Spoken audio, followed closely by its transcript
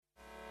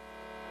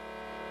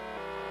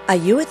Are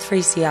you a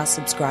 3CR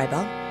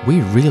subscriber? We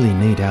really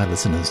need our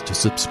listeners to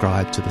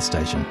subscribe to the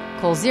station.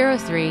 Call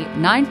 03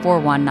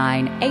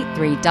 9419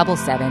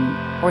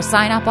 8377 or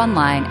sign up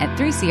online at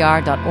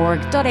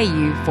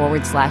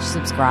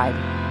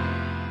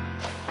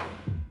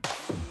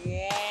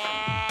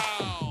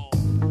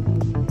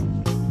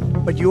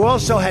 3cr.org.au/subscribe. But you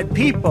also had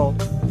people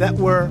that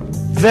were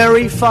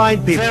very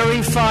fine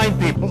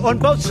people on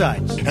both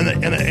sides. And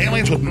the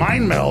aliens would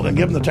mind meld and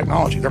give them the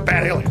technology. They're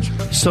bad aliens.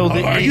 So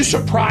are you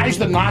surprised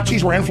that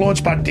Nazis were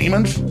influenced by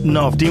demons?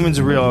 No, if demons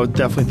are real, I would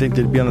definitely think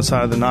they'd be on the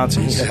side of the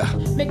Nazis. Yeah.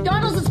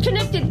 McDonald's is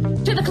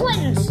connected to the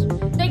Clintons.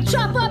 They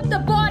chop up the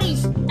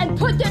bodies and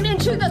put them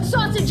into the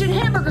sausage and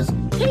hamburgers.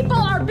 People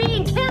are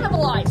being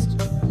cannibalized.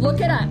 Look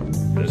it up.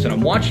 And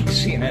I'm watching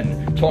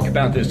CNN talk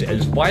about this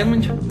as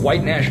violent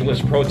white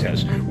nationalist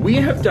protests. We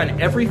have done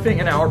everything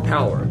in our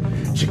power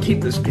to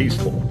keep this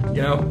peaceful,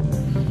 you know?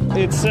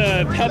 It's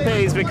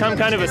Pepe's become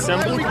kind of a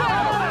symbol.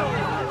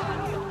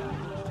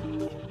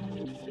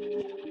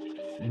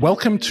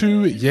 Welcome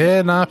to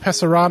Yeah Nah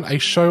Pasaran, a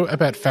show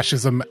about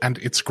fascism and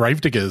its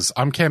gravediggers.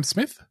 I'm Cam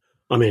Smith.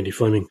 I'm Andy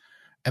Fleming.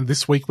 And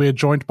this week we are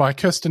joined by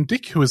Kirsten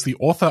Dick, who is the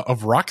author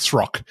of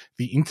Reichsrock,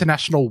 the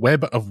international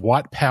web of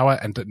white power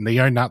and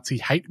neo-Nazi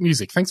hate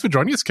music. Thanks for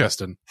joining us,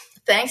 Kirsten.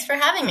 Thanks for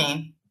having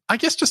me. I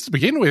guess just to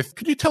begin with,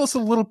 could you tell us a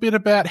little bit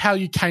about how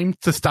you came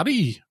to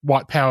study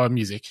white power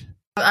music?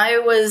 I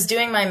was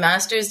doing my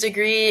master's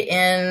degree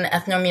in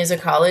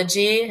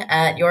ethnomusicology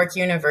at York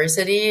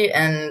University,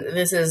 and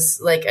this is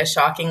like a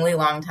shockingly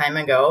long time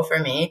ago for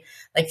me,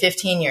 like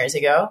 15 years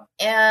ago.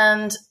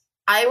 And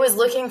I was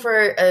looking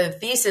for a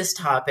thesis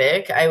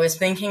topic. I was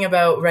thinking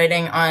about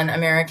writing on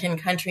American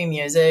country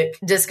music,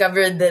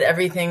 discovered that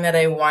everything that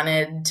I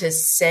wanted to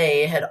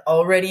say had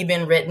already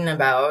been written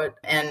about,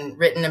 and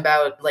written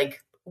about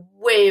like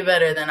way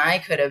better than I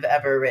could have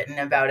ever written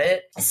about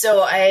it.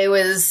 So I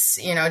was,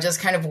 just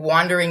kind of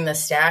wandering the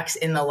stacks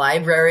in the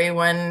library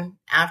one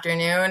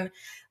afternoon,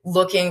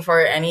 looking for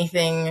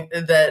anything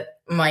that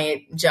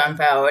might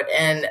jump out.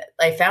 And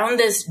I found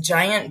this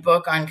giant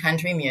book on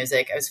country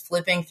music. I was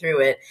flipping through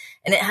it,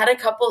 and it had a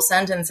couple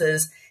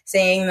sentences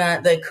saying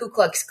that the Ku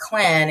Klux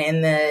Klan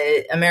in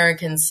the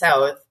American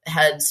South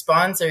had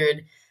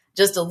sponsored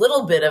just a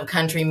little bit of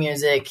country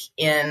music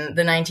in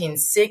the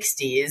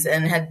 1960s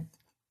and had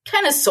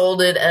kind of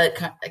sold it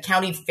at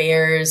county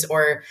fairs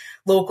or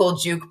local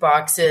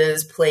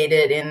jukeboxes, played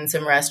it in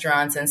some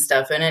restaurants and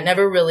stuff. And it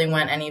never really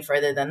went any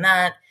further than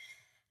that.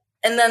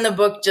 And then the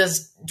book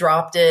just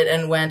dropped it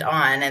and went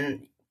on.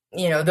 And,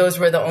 those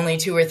were the only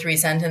 2 or 3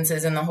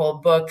 sentences in the whole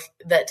book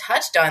that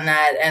touched on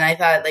that. And I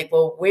thought,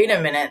 well, wait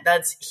a minute,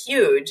 that's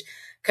huge.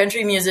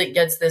 Country music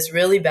gets this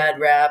really bad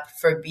rap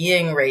for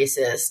being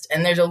racist.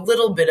 And there's a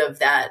little bit of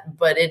that,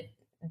 but it,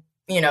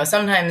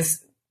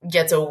 sometimes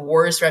gets a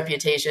worse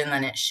reputation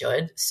than it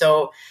should.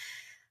 So,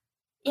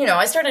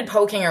 I started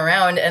poking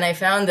around, and I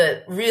found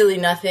that really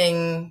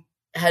nothing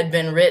had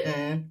been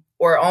written,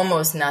 or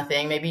almost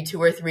nothing, maybe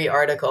 2 or 3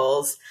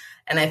 articles.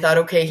 And I thought,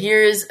 okay,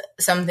 here's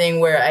something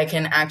where I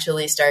can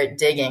actually start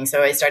digging.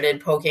 So I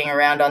started poking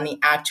around on the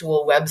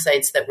actual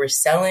websites that were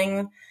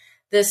selling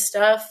this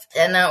stuff.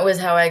 And that was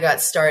how I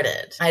got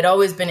started. I'd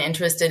always been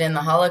interested in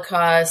the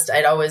Holocaust.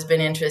 I'd always been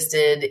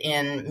interested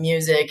in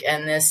music.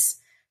 And this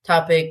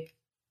topic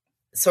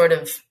sort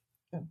of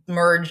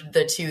merged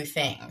the two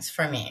things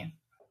for me.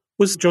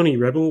 Was Johnny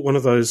Rebel one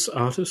of those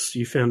artists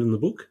you found in the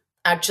book?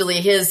 Actually,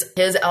 his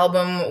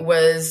album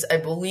was, I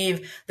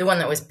believe, the one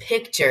that was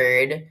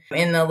pictured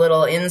in the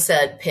little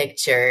inset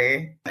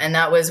picture. And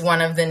that was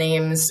one of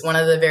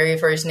the very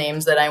first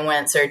names that I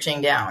went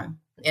searching down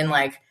in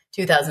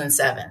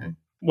 2007.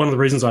 One of the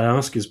reasons I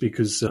ask is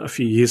because a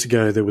few years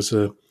ago there was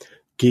a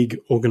gig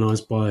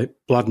organised by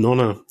Blood and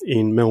Honour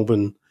in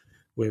Melbourne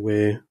where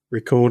we're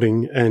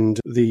recording, and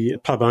the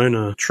pub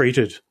owner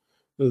treated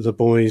the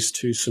boys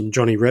to some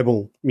Johnny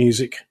Rebel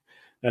music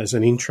as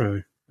an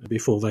intro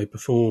before they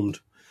performed.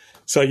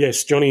 So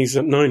yes, Johnny's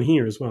known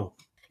here as well.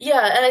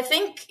 Yeah, and I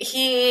think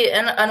he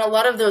and a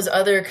lot of those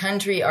other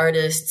country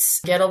artists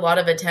get a lot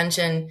of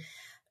attention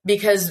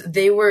because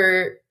they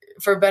were,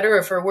 for better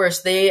or for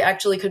worse, they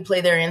actually could play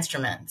their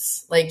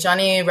instruments. Like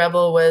Johnny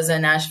Rebel was a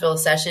Nashville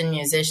session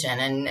musician,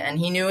 and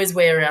he knew his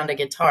way around a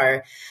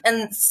guitar.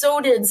 And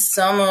so did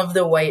some of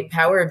the white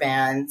power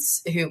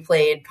bands who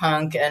played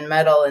punk and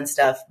metal and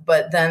stuff.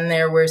 But then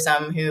there were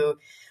some who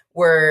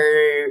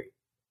were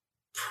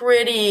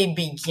pretty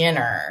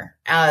beginner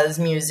as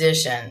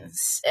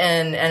musicians,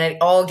 and it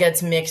all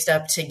gets mixed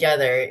up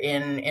together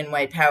in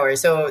white power.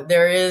 So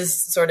there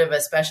is sort of a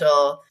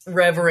special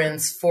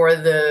reverence for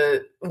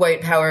the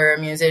white power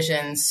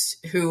musicians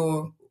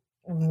who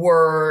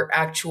were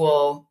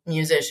actual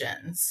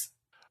musicians.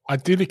 I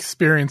did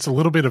experience a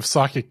little bit of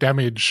psychic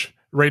damage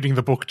reading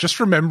the book, just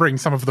remembering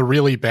some of the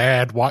really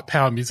bad white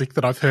power music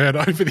that I've heard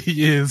over the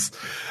years.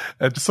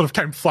 It just sort of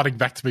came flooding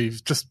back to me,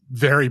 just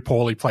very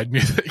poorly played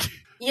music.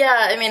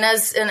 Yeah, I mean,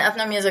 as an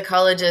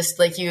ethnomusicologist,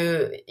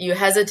 you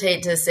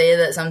hesitate to say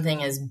that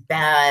something is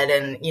bad,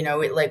 and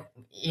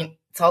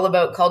it's all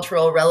about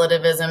cultural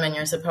relativism, and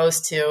you're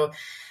supposed to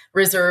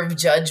reserve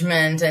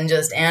judgment and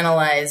just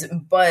analyze.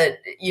 But,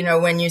 you know,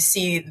 when you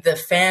see the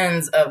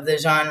fans of the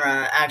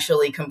genre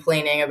actually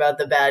complaining about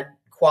the bad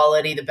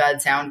quality, the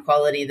bad sound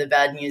quality, the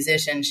bad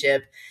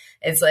musicianship,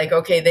 it's like,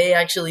 okay, they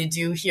actually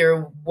do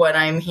hear what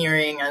I'm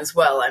hearing as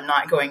well. I'm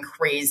not going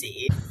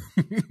crazy.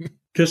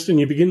 Kirsten,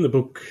 you begin the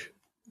book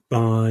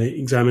by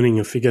examining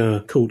a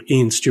figure called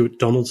Ian Stewart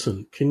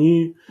Donaldson. Can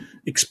you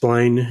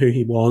explain who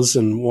he was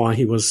and why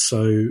he was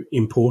so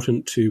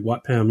important to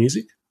white power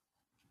music?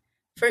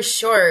 For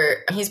sure.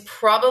 He's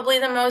probably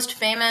the most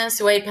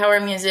famous white power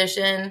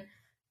musician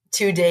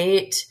to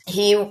date.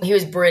 He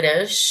was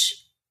British,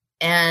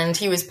 and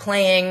he was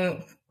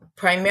playing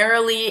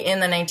primarily in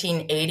the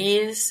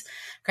 1980s,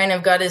 kind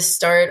of got his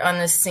start on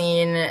the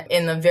scene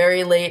in the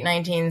very late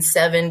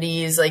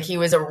 1970s. Like, he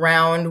was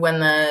around when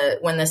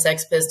the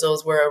Sex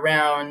Pistols were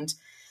around.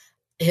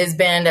 His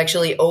band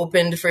actually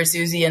opened for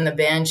Susie and the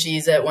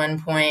Banshees at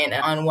one point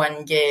on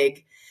one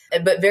gig,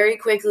 but very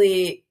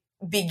quickly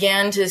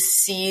began to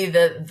see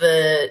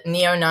the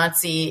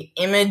neo-Nazi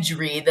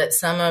imagery that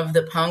some of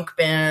the punk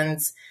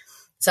bands,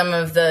 some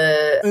of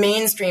the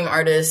mainstream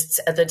artists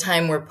at the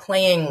time were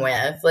playing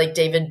with, like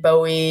David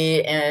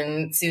Bowie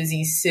and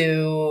Susie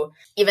Sue.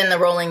 Even the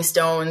Rolling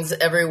Stones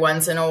every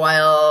once in a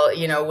while,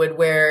 you know, would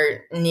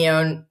wear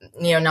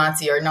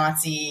neo-Nazi or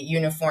Nazi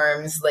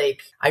uniforms,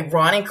 like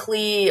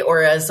ironically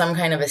or as some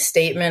kind of a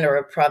statement or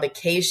a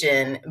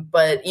provocation.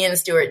 But Ian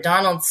Stewart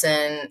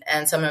Donaldson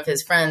and some of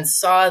his friends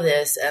saw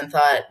this and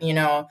thought, you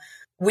know,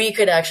 we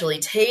could actually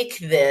take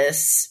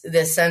this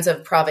sense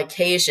of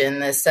provocation,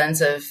 this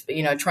sense of,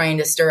 you know, trying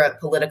to stir up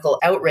political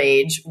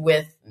outrage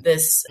with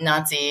this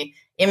Nazi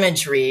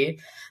imagery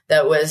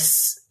that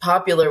was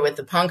popular with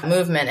the punk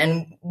movement.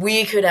 And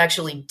we could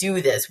actually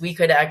do this. We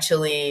could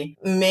actually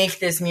make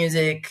this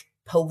music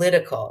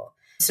political.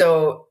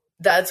 So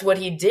that's what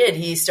he did.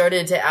 He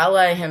started to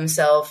ally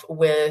himself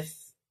with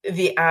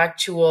the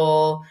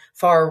actual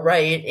far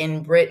right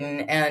in Britain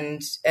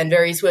and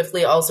very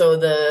swiftly also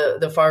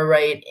the far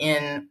right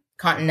in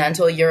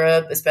continental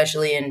Europe,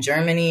 especially in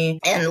Germany,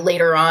 and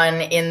later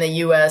on in the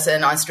US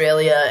and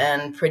Australia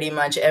and pretty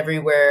much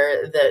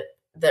everywhere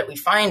that we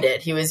find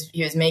it. He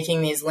was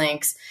making these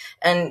links,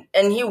 and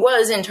he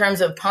was, in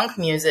terms of punk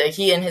music,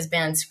 he and his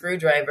band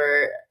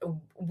Screwdriver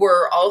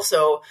were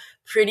also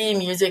pretty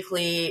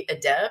musically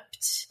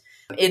adept.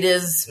 It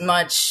is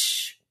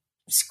much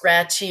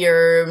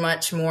scratchier,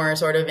 much more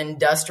sort of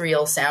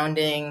industrial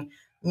sounding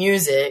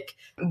music,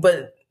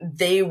 but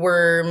they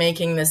were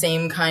making the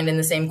same kind and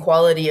the same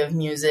quality of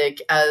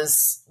music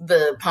as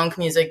the punk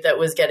music that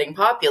was getting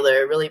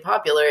really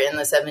popular in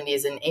the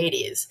 70s and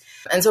 80s.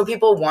 And so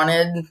people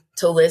wanted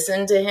to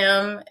listen to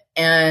him,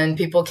 and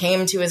people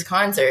came to his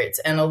concerts,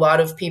 and a lot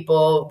of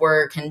people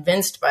were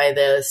convinced by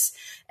this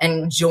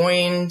and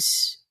joined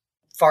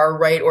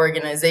far-right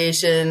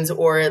organizations,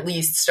 or at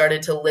least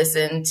started to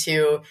listen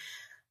to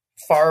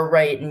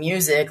far-right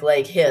music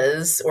like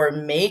his, or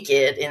make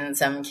it in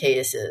some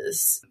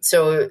cases.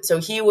 So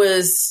he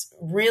was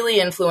really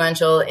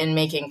influential in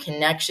making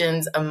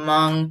connections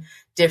among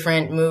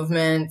different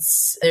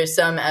movements. There's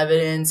some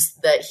evidence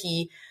that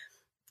he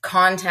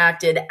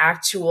contacted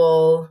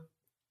actual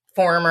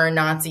former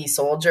Nazi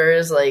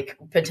soldiers, like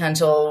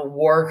potential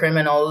war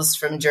criminals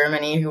from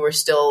Germany who were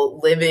still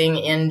living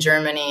in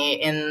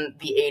Germany in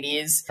the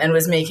 80s, and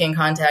was making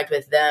contact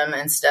with them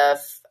and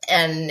stuff.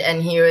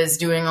 And he was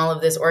doing all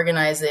of this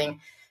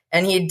organizing,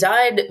 and he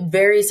died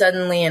very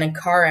suddenly in a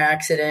car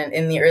accident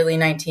in the early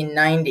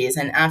 1990s.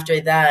 And after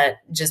that,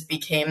 just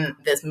became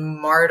this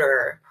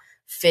martyr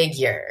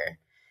figure,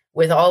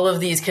 with all of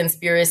these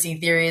conspiracy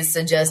theories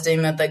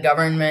suggesting that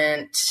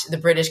the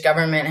British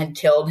government had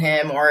killed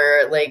him,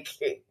 or like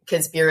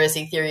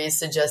conspiracy theories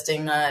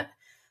suggesting that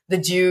the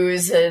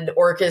Jews had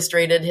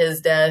orchestrated his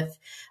death.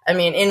 I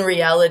mean, in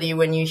reality,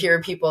 when you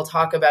hear people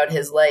talk about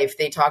his life,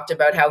 they talked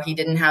about how he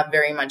didn't have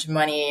very much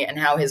money and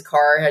how his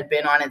car had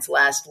been on its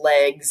last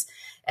legs.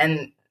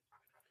 And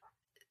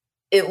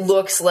it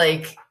looks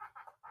like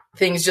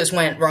things just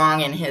went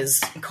wrong in his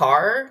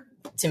car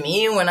to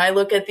me when I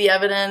look at the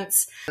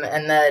evidence,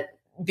 and that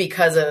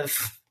because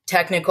of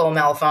technical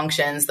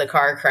malfunctions, the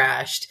car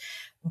crashed.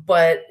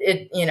 But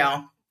it, you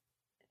know,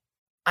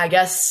 I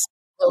guess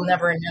we'll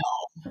never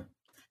know.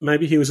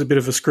 Maybe he was a bit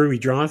of a screwy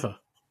driver.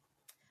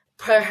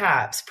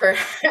 Perhaps,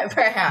 yeah.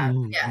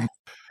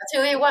 That's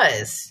who he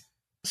was.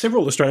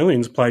 Several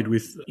Australians played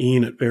with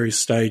Ian at various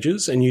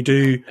stages, and you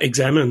do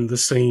examine the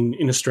scene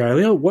in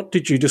Australia. What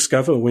did you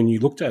discover when you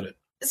looked at it?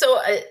 So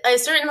I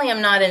certainly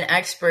am not an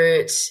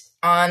expert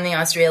on the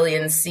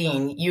Australian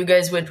scene. You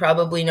guys would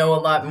probably know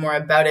a lot more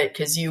about it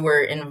because you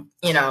were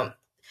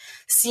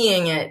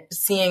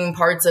seeing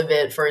parts of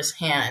it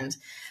firsthand.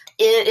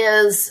 It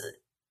is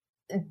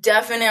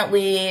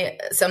definitely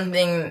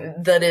something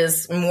that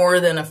is more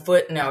than a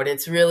footnote.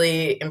 It's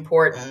really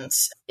important.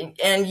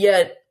 And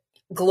yet,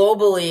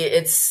 globally,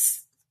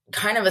 it's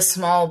kind of a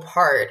small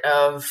part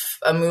of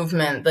a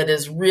movement that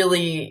is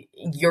really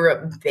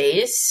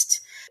Europe-based.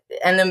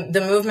 And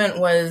the movement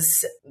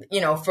was,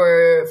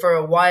 for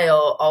a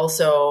while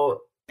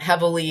also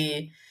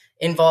heavily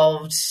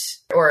involved,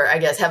 or I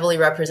guess heavily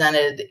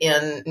represented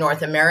in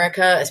North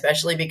America,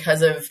 especially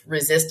because of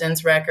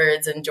Resistance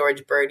Records and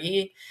George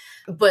Birdie.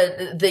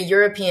 But the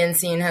European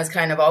scene has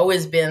kind of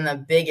always been the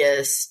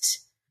biggest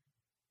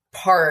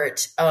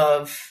part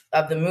of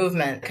the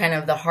movement, kind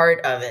of the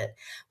heart of it.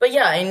 But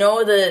yeah, I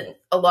know that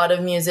a lot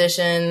of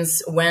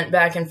musicians went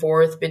back and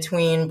forth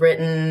between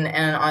Britain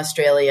and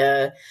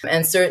Australia,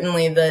 and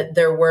certainly that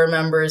there were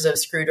members of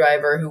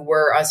Screwdriver who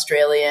were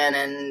Australian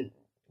and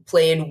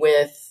played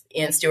with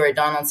Ian Stewart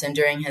Donaldson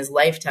during his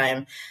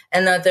lifetime,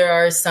 and that there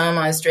are some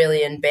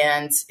Australian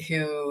bands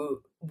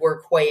who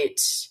were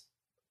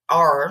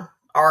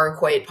are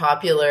quite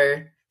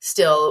popular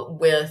still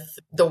with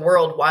the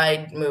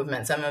worldwide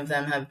movement. Some of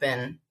them have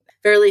been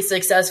fairly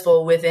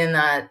successful within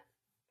that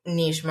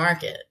niche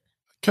market.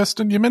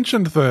 Kirsten, you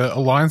mentioned the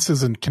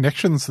alliances and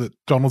connections that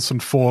Donaldson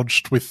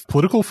forged with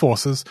political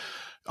forces.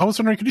 I was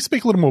wondering, could you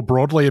speak a little more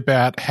broadly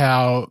about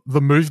how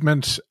the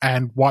movement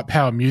and white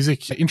power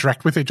music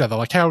interact with each other?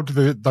 Like, how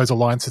do those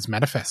alliances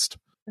manifest?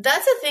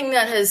 That's a thing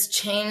that has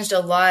changed a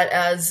lot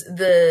as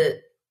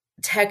the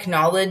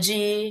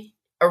technology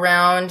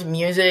around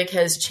music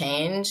has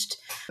changed.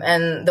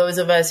 And those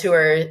of us who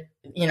are,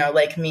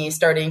 like me,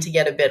 starting to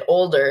get a bit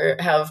older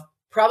have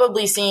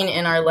probably seen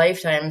in our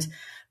lifetimes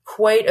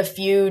quite a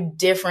few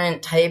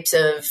different types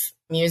of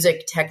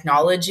music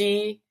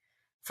technology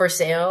for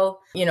sale.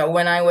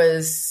 When I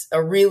was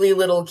a really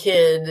little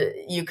kid,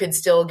 you could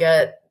still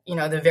get,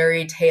 the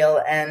very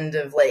tail end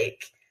of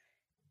like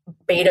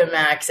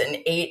Betamax and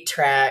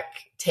 8-track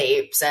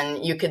tapes,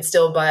 and you could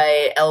still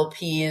buy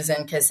LPs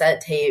and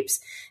cassette tapes.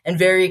 And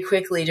very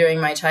quickly during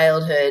my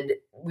childhood,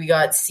 we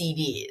got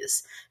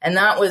CDs. And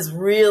that was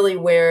really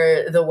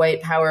where the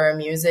white power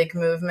music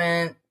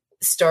movement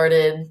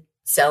started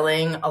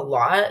selling a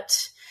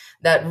lot.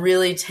 That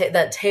really,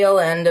 that tail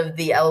end of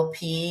the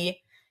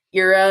LP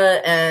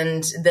era,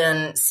 and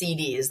then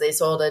CDs. They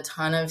sold a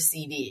ton of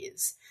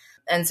CDs.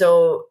 And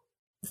so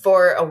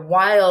for a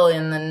while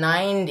in the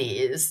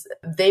 90s,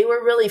 they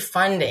were really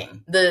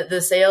funding.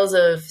 The sales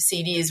of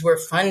CDs were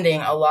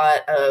funding a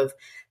lot of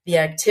the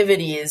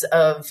activities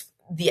of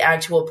the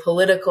actual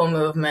political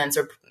movements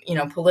or,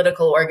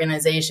 political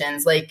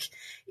organizations. Like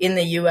in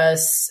the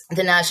US,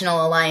 the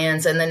National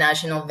Alliance and the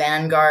National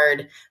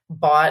Vanguard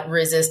bought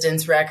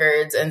Resistance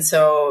Records. And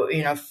so,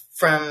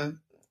 from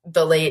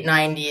the late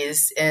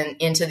 90s and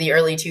into the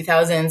early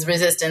 2000s,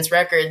 Resistance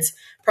Records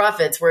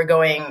profits were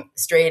going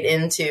straight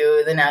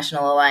into the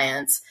National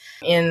Alliance.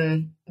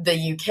 In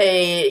the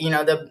UK,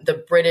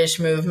 the British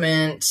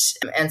movement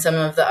and some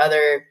of the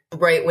other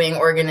right-wing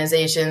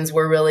organizations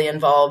were really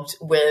involved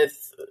with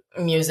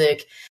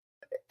music.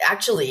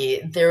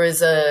 Actually, there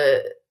was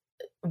a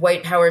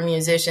white power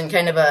musician,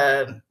 kind of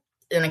an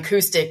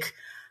acoustic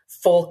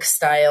folk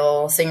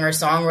style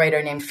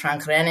singer-songwriter named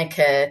Frank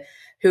Rennecke,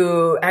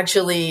 who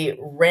actually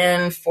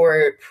ran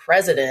for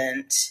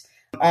president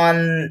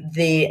on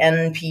the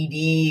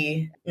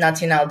NPD,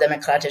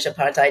 Nationaldemokratische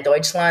Partei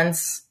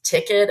Deutschland's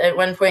ticket at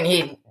one point.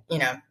 He,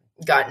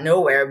 got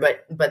nowhere,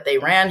 but they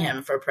ran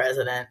him for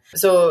president.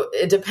 So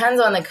it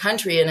depends on the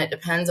country and it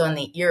depends on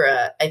the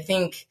era. I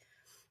think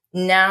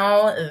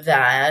now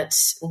that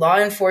law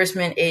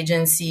enforcement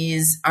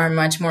agencies are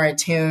much more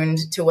attuned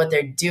to what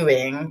they're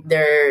doing,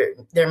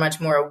 they're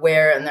much more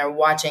aware and they're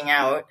watching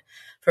out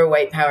for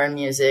white power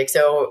music.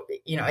 So,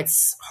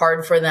 it's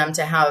hard for them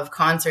to have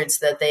concerts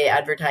that they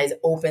advertise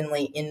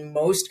openly in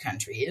most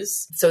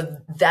countries. So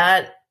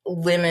that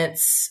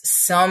limits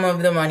some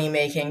of the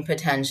money-making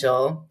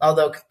potential,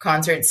 although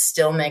concerts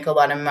still make a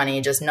lot of money,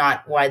 just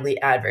not widely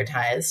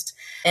advertised.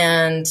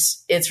 And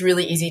it's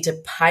really easy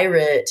to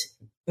pirate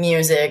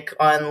music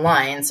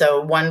online.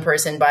 So one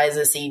person buys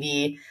a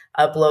CD,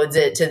 uploads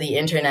it to the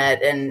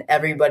internet, and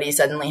everybody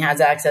suddenly has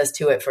access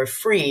to it for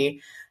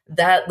free.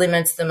 That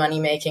limits the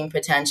money-making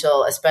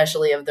potential,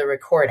 especially of the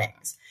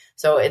recordings.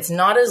 So it's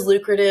not as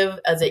lucrative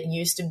as it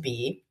used to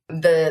be.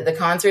 The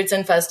concerts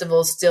and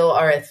festivals still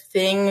are a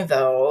thing,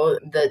 though,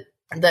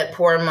 that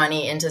pour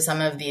money into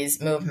some of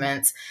these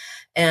movements.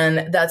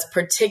 And that's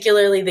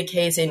particularly the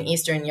case in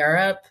Eastern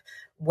Europe,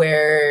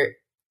 where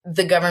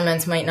the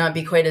governments might not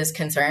be quite as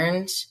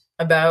concerned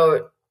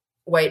about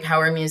white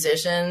power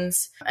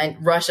musicians.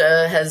 And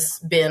Russia has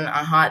been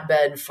a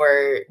hotbed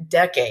for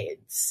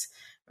decades,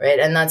 right?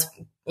 And that's,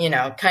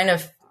 kind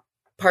of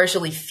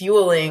partially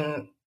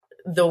fueling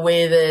the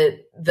way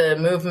that the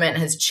movement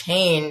has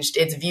changed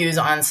its views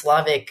on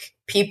Slavic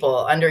people.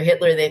 Under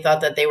Hitler, they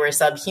thought that they were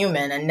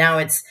subhuman, and now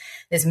it's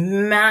this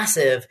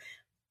massive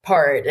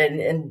part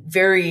and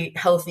very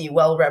healthy,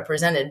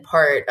 well-represented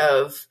part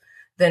of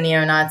the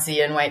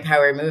neo-Nazi and white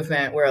power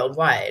movement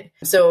worldwide.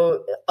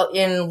 So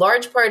in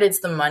large part,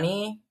 it's the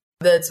money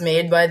that's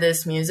made by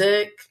this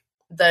music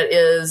that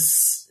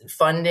is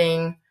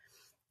funding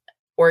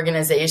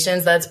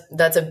organizations.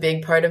 That's a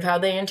big part of how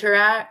they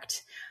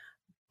interact.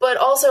 But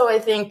also, I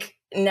think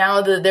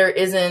now that there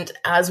isn't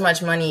as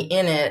much money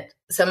in it,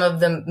 some of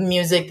the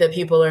music that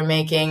people are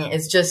making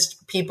is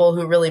just people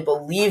who really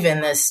believe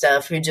in this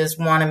stuff, who just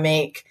want to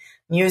make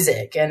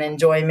music and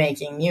enjoy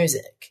making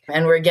music.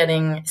 And we're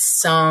getting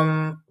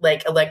some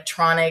like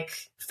electronic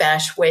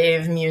fash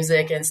wave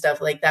music and stuff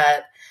like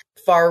that,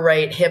 far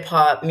right hip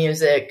hop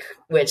music,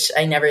 which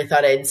I never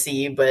thought I'd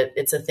see, but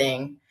it's a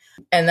thing.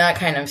 And that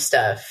kind of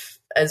stuff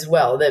as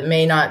well, that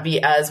may not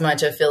be as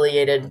much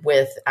affiliated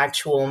with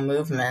actual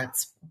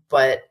movements,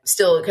 but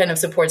still kind of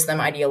supports them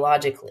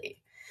ideologically.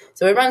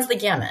 So it runs the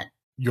gamut.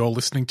 You're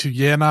listening to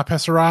Yeah Na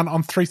Pasaran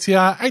on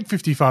 3CR,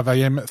 8:55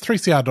 AM,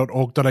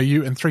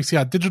 3cr.org.au and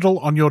 3CR Digital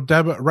on your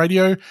DAB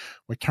radio.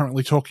 We're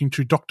currently talking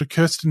to Dr.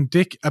 Kirsten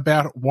Dick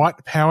about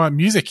white power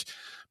music.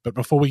 But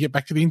before we get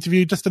back to the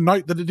interview, just a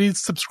note that it is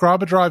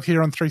Subscriber Drive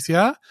here on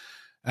 3CR.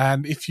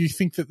 And if you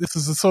think that this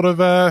is a sort of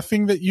a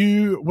thing that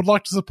you would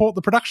like to support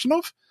the production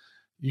of,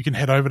 you can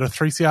head over to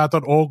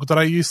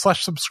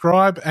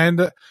 3cr.org.au/subscribe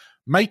and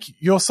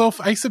make yourself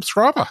a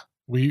subscriber.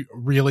 We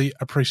really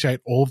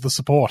appreciate all of the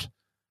support.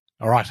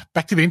 All right,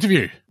 back to the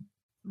interview.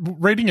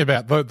 Reading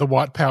about the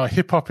white power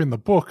hip hop in the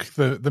book,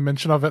 the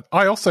mention of it,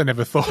 I also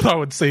never thought I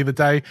would see the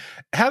day.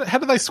 How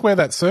do they square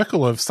that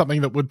circle of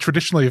something that would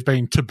traditionally have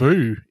been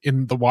taboo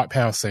in the white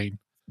power scene?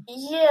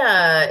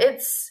 Yeah,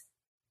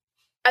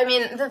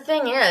 the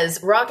thing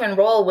is, rock and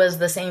roll was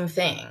the same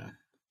thing,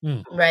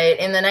 right?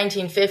 In the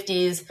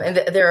 1950s, and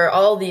there are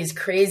all these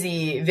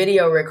crazy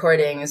video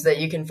recordings that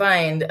you can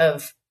find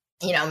of,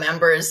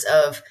 members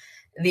of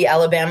the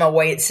Alabama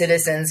White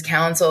Citizens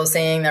Council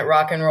saying that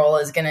rock and roll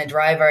is going to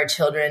drive our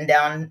children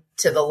down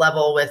to the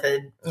level with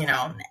an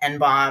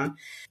N-bomb.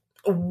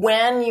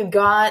 When you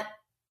got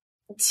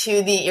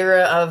to the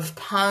era of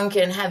punk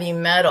and heavy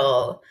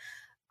metal,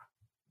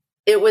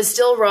 it was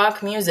still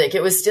rock music.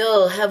 It was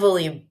still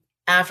heavily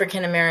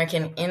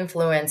African-American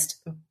influenced,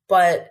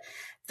 but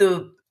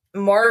the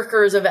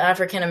markers of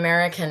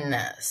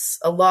African-Americanness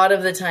a lot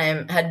of the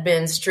time had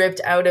been stripped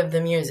out of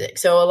the music.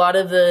 So a lot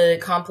of the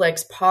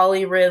complex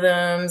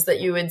polyrhythms that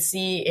you would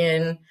see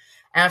in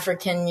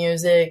African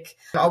music,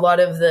 a lot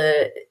of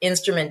the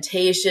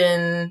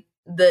instrumentation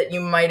that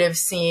you might have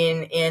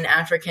seen in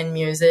African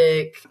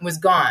music was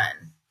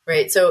gone,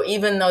 right? So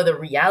even though the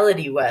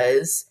reality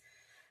was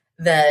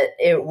that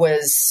it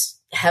was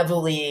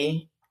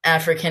heavily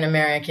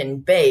African-American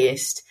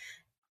based,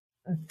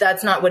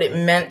 that's not what it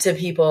meant to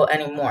people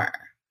anymore.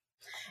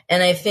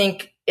 And I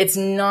think it's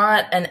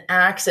not an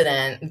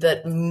accident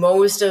that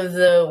most of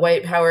the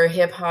white power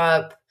hip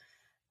hop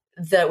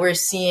that we're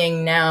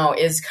seeing now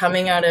is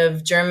coming out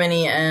of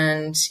Germany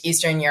and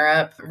Eastern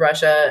Europe,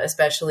 Russia,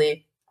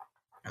 especially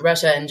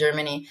Russia and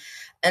Germany.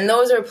 And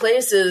those are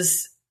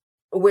places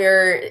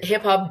where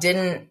hip hop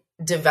didn't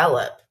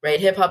develop, right?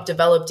 Hip hop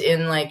developed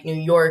in like New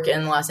York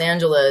and Los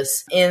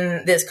Angeles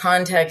in this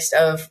context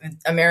of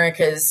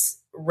America's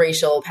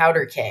racial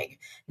powder keg.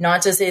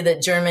 Not to say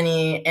that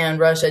Germany and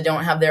Russia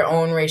don't have their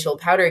own racial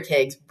powder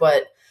kegs,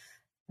 but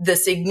the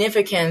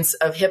significance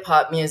of hip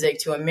hop music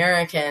to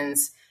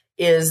Americans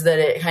is that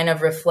it kind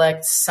of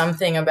reflects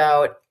something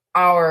about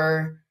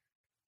our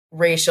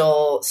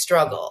racial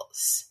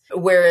struggles.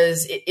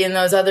 Whereas in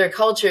those other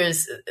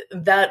cultures,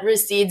 that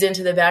recedes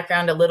into the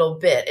background a little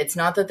bit. It's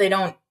not that they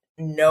don't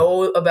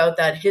know about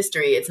that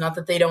history. It's not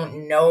that they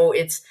don't know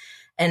it's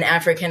an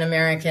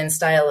African-American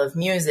style of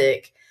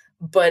music,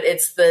 but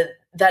it's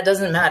that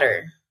doesn't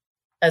matter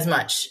as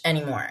much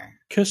anymore.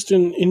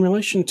 Kirsten, in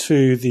relation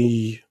to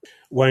the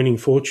waning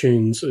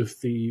fortunes of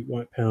the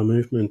white power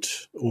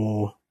movement,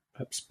 or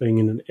perhaps being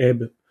in an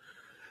ebb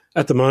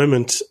at the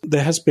moment,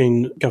 there has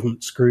been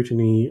government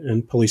scrutiny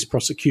and police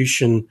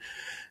prosecution.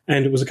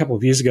 And it was a couple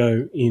of years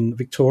ago in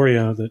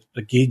Victoria that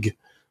a gig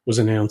was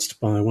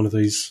announced by one of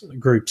these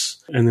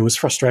groups, and there was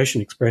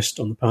frustration expressed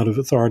on the part of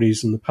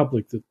authorities and the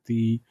public that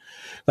they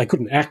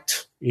couldn't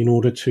act in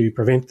order to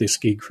prevent this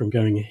gig from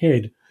going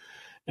ahead.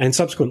 And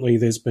subsequently,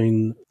 there's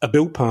been a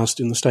bill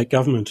passed in the state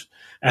government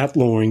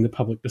outlawing the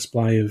public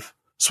display of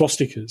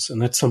swastikas,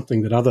 and that's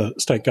something that other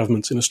state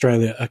governments in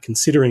Australia are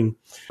considering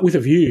with a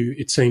view,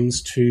 it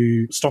seems,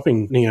 to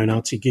stopping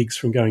neo-Nazi gigs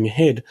from going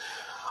ahead.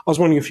 I was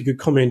wondering if you could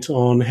comment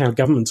on how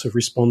governments have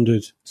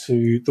responded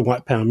to the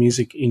white power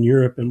music in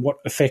Europe, and what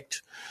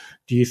effect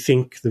do you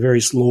think the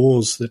various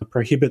laws that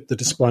prohibit the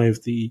display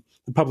of the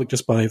public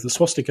display of the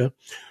swastika,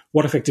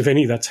 what effect, if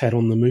any, that's had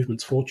on the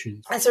movement's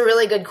fortunes? That's a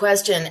really good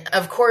question.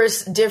 Of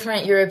course,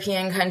 different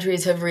European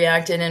countries have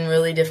reacted in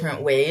really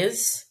different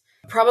ways.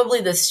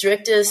 Probably the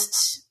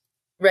strictest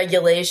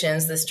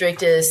regulations, the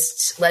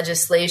strictest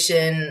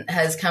legislation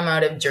has come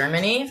out of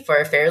Germany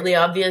for fairly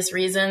obvious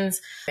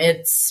reasons.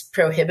 It's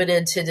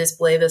prohibited to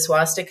display the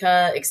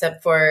swastika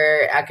except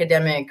for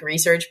academic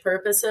research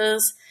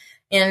purposes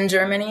in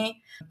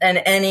Germany.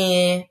 And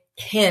any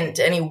hint,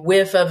 any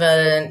whiff of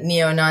a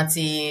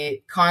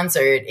neo-Nazi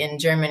concert in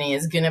Germany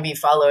is going to be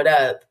followed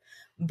up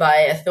by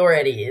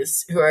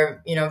authorities who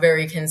are,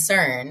 very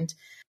concerned.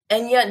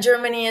 And yet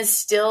Germany is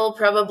still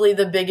probably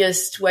the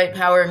biggest white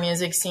power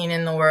music scene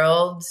in the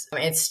world.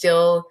 It's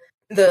still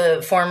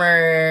the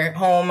former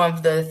home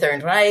of the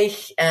Third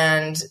Reich,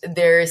 and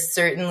there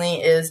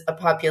certainly is a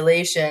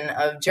population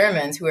of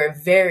Germans who are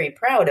very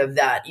proud of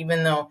that,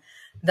 even though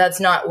that's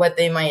not what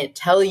they might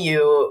tell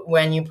you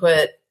when you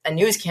put a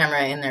news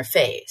camera in their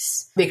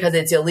face, because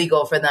it's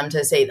illegal for them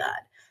to say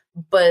that.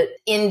 But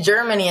in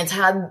Germany, it's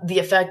had the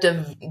effect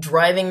of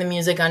driving the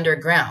music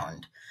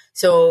underground.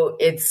 So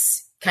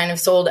it's kind of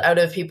sold out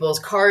of people's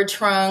car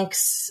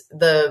trunks.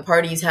 The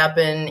parties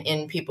happen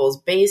in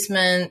people's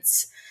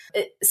basements.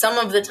 Some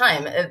of the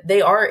time,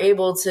 they are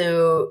able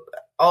to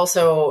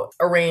also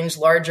arrange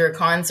larger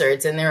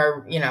concerts. And there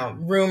are,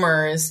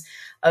 rumors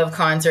of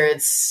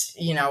concerts,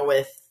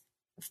 with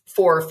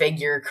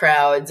 4-figure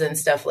crowds and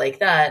stuff like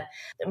that.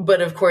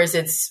 But of course,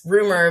 it's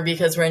rumor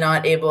because we're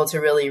not able to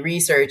really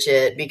research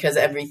it because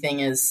everything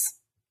is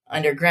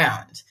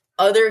underground.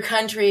 Other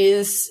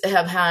countries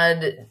have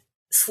had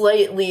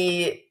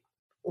slightly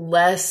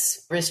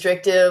less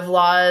restrictive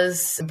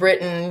laws.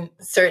 Britain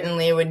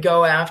certainly would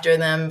go after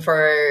them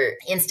for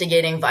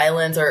instigating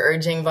violence or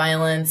urging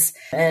violence.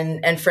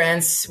 And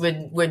France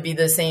would be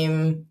the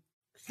same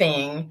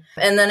thing.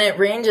 And then it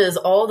ranges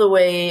all the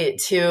way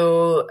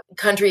to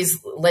countries,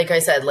 like I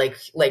said,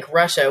 like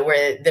Russia,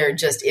 where there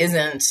just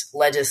isn't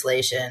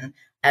legislation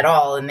at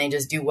all, and they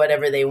just do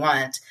whatever they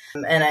want.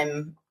 And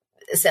I'm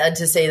sad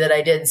to say that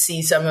I did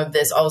see some of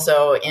this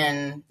also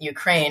in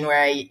Ukraine,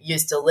 where I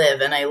used to live,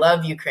 and I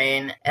love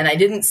Ukraine. And I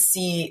didn't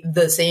see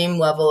the same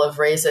level of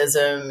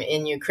racism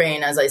in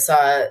Ukraine as I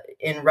saw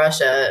in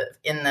Russia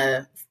in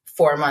the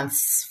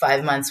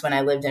 5 months when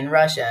I lived in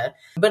Russia.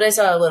 But I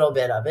saw a little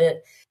bit of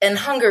it. And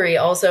Hungary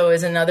also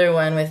is another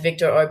one with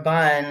Viktor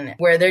Orban,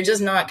 where they're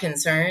just not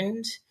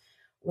concerned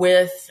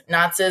with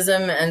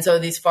Nazism. And so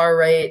these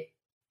far-right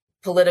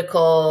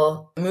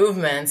political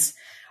movements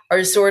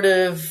are sort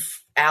of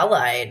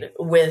allied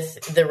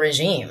with the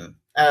regime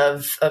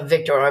of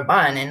Viktor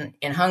Orban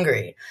in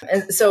Hungary.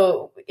 And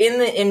so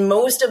in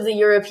most of the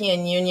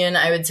European Union,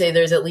 I would say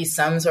there's at least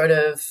some sort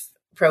of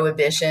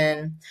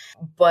prohibition,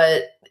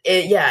 but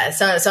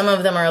some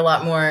of them are a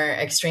lot more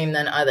extreme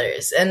than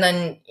others. And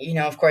then,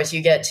 of course,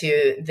 you get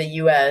to the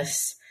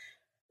US,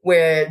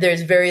 where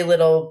there's very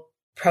little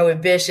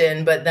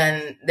prohibition, but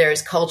then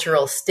there's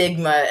cultural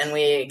stigma, and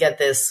we get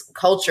this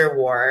culture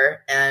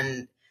war,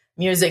 and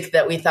music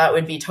that we thought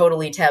would be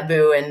totally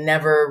taboo and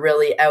never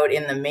really out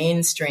in the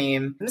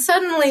mainstream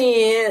suddenly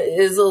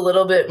is a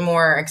little bit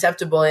more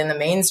acceptable in the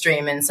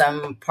mainstream in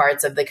some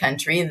parts of the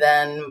country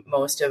than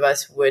most of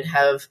us would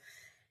have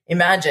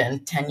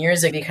imagined 10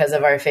 years ago because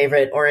of our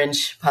favorite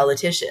orange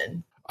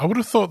politician. I would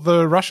have thought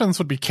the Russians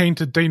would be keen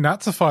to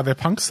denazify their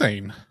punk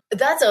scene.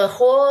 That's a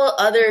whole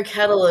other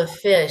kettle of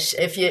fish.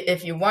 If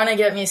you want to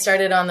get me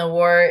started on the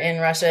war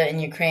in Russia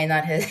and Ukraine,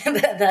 that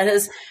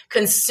has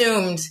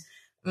consumed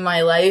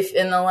my life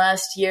in the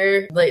last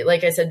year.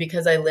 Like I said,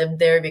 because I lived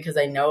there, because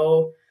I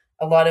know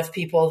a lot of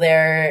people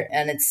there,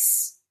 and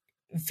it's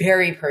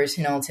very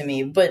personal to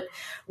me. But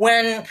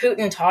when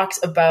Putin talks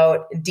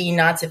about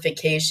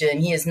denazification,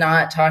 he is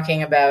not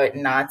talking about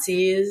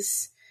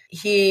Nazis.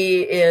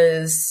 He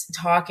is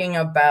talking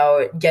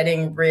about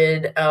getting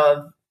rid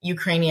of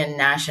Ukrainian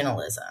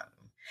nationalism.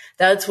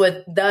 That's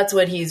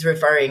what he's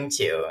referring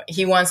to.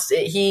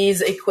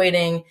 He's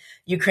equating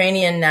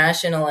Ukrainian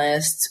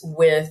nationalists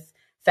with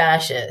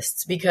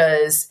fascists,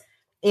 because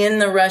in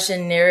the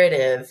Russian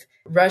narrative,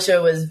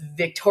 Russia was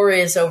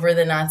victorious over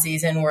the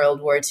Nazis in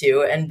World War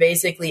II, and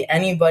basically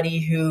anybody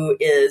who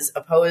is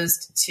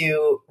opposed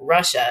to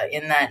Russia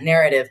in that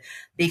narrative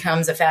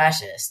becomes a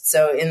fascist.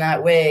 So in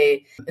that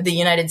way, the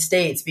United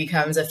States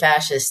becomes a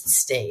fascist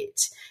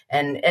state.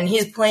 And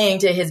he's playing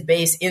to his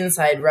base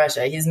inside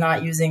Russia. He's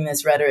not using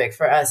this rhetoric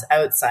for us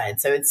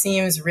outside. So it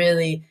seems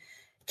really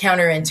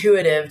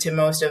counterintuitive to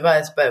most of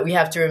us, but we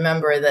have to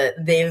remember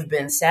that they've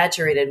been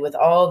saturated with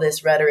all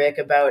this rhetoric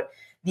about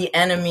the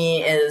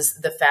enemy is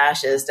the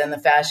fascist and the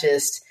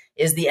fascist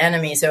is the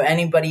enemy. So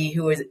anybody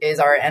who is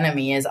our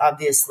enemy is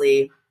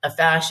obviously a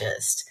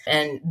fascist.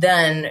 And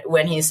then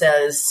when he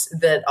says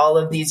that all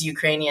of these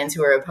Ukrainians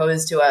who are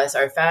opposed to us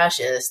are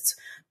fascists,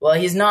 well,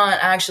 he's not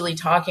actually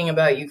talking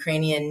about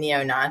Ukrainian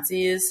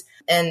neo-Nazis.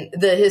 And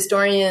the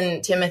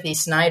historian Timothy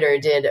Snyder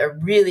did a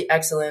really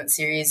excellent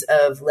series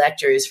of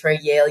lectures for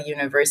Yale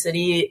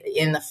University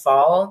in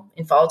fall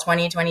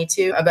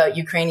 2022 about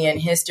Ukrainian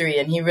history.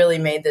 And he really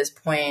made this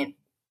point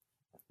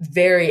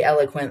very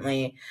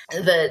eloquently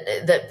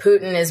that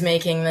Putin is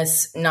making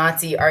this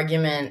Nazi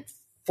argument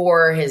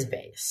for his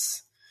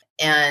base,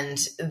 and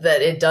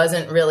that it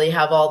doesn't really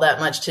have all that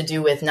much to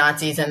do with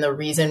Nazis. And the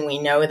reason we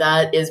know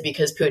that is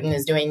because Putin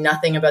is doing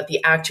nothing about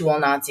the actual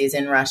Nazis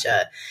in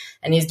Russia,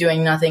 and he's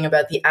doing nothing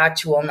about the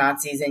actual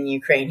Nazis in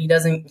Ukraine. He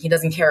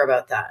doesn't care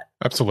about that.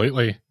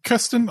 Absolutely.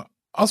 Kirsten,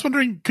 I was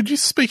wondering, could you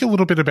speak a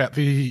little bit about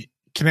the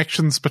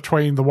connections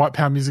between the white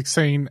power music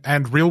scene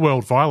and real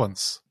world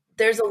violence?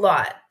 There's a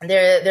lot.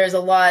 There's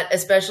a lot,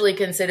 especially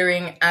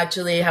considering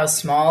actually how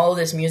small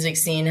this music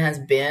scene has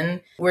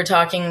been. We're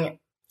talking,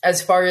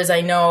 as far as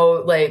I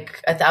know, like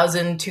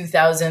 1,000,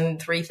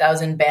 2,000,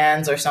 3,000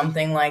 bands or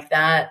something like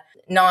that.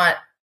 Not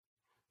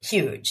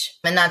huge.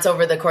 And that's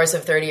over the course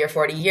of 30 or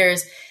 40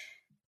 years.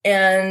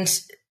 And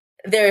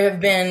there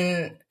have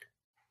been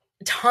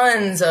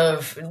tons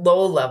of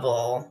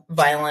low-level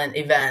violent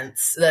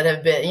events that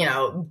have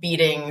been,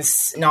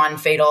 beatings,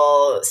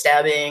 non-fatal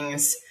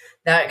stabbings,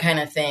 that kind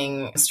of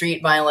thing,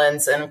 street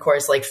violence, and of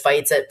course, like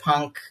fights at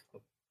punk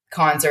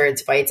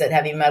concerts, fights at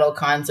heavy metal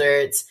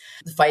concerts,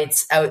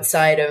 fights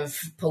outside of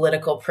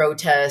political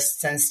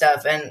protests and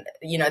stuff. And,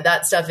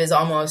 that stuff is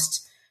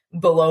almost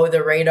below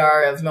the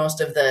radar of most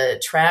of the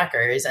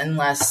trackers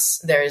unless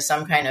there's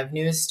some kind of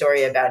news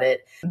story about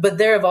it. But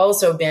there have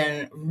also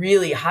been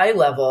really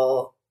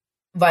high-level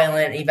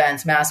violent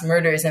events, mass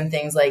murders and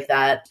things like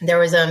that. There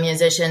was a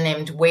musician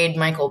named Wade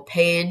Michael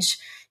Page.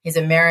 He's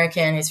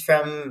American. He's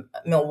from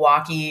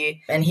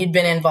Milwaukee, and he'd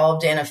been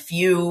involved in a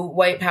few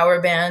white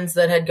power bands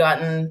that had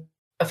gotten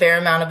a fair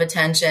amount of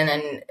attention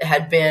and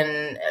had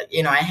been,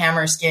 a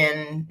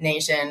Hammerskin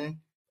Nation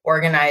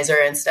organizer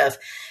and stuff.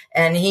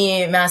 And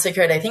he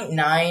massacred, I think,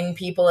 9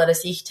 people at a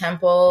Sikh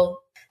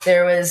temple.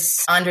 There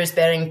was Anders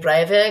Behring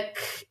Breivik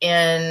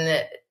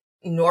in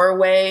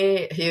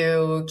Norway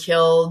who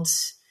killed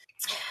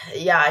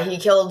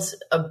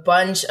a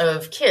bunch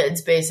of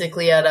kids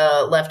basically at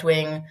a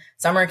left-wing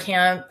summer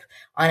camp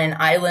on an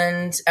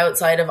island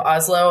outside of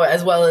Oslo,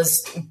 as well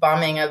as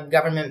bombing a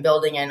government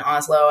building in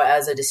Oslo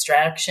as a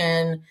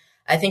distraction.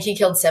 I think he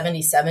killed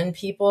 77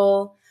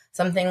 people,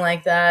 something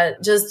like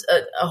that. Just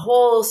a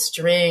whole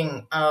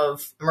string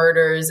of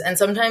murders. And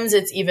sometimes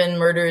it's even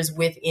murders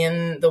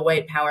within the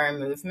white power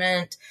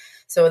movement.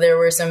 So there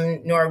were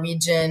some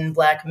Norwegian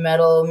black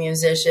metal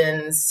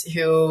musicians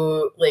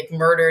who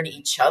murdered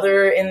each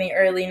other in the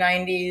early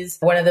 90s.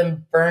 One of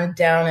them burned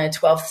down a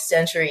 12th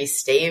century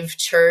stave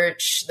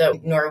church, the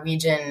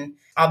Norwegian,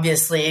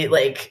 obviously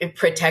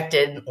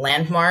protected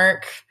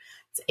landmark.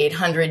 It's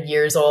 800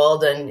 years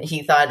old. And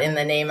he thought in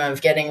the name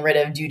of getting rid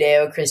of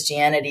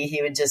Judeo-Christianity,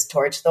 he would just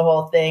torch the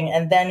whole thing.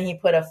 And then he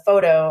put a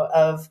photo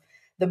of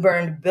the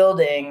burned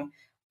building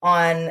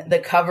on the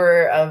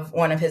cover of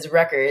one of his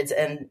records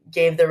and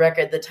gave the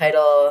record the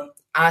title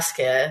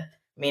Aske,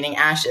 meaning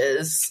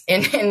ashes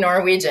in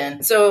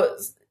Norwegian. So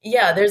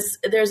yeah,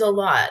 there's a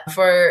lot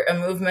for a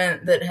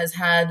movement that has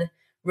had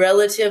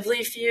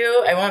relatively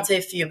few, I won't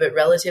say few, but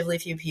relatively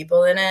few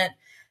people in it.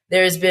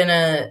 There's been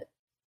a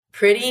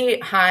pretty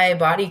high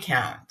body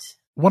count.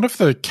 One of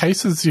the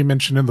cases you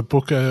mentioned in the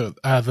book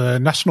are the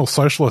National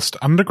Socialist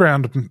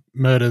underground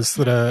murders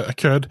that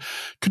occurred.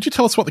 Could you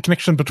tell us what the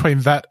connection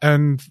between that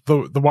and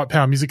the white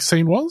power music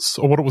scene was,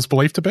 or what it was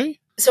believed to be?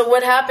 So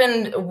what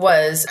happened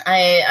was,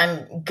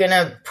 I'm going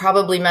to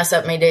probably mess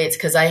up my dates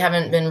because I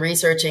haven't been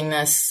researching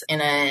this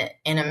in a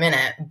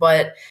minute,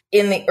 but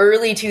in the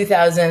early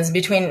 2000s,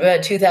 between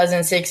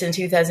 2006 and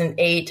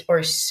 2008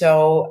 or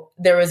so,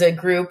 there was a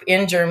group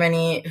in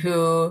Germany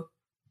who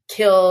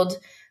killed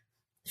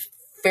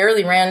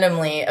fairly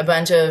randomly a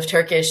bunch of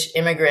Turkish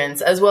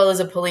immigrants, as well as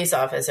a police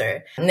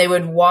officer. And they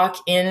would walk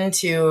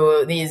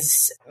into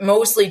these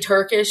mostly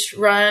Turkish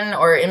run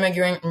or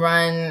immigrant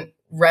run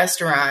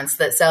restaurants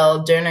that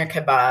sell döner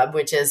kebab,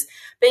 which is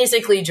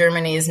basically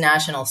Germany's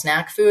national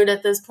snack food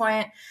at this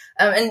point.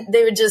 And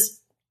they would just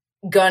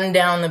gun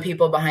down the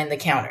people behind the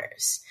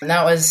counters. And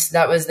that was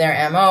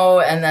their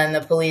MO. And then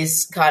the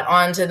police caught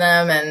on to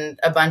them, and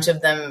a bunch of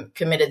them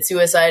committed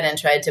suicide and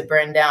tried to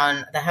burn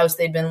down the house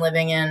they'd been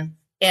living in.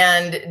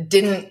 And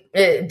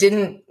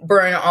didn't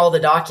burn all the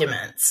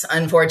documents,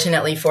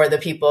 unfortunately, for the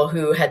people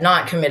who had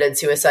not committed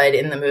suicide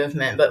in the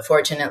movement. But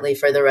fortunately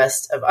for the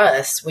rest of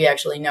us, we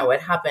actually know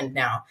what happened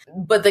now.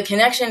 But the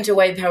connection to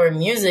white power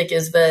music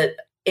is that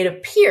it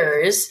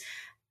appears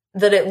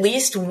that at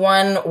least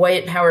one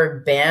white power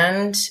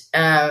band,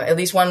 at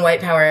least one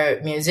white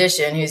power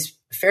musician who's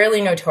fairly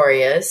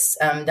notorious,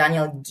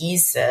 Daniel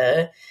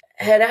Giese,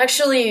 had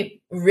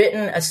actually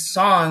written a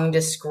song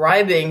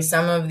describing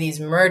some of these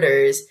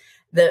murders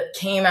that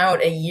came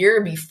out a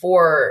year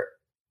before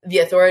the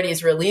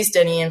authorities released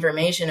any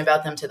information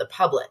about them to the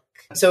public.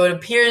 So it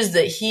appears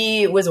that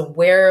he was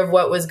aware of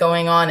what was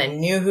going on and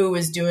knew who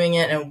was doing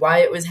it and why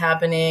it was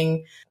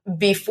happening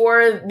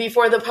before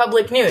the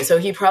public knew. So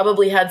he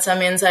probably had some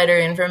insider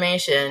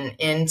information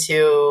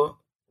into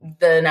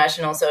the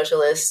National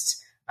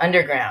Socialist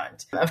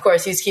underground. Of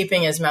course, he's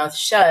keeping his mouth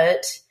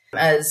shut,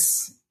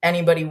 as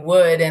anybody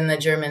would in the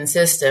German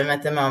system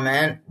at the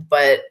moment,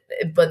 but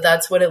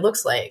that's what it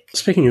looks like.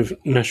 Speaking of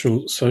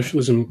National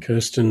Socialism,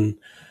 Kirsten,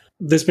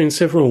 there's been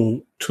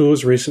several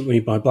tours recently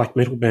by black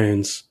metal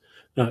bands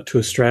to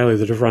Australia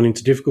that have run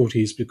into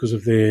difficulties because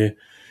of their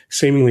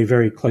seemingly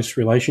very close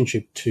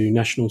relationship to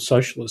National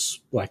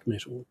Socialist black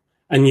metal.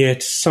 And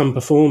yet some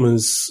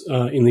performers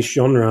in this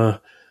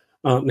genre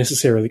aren't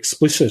necessarily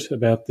explicit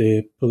about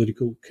their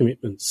political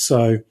commitments.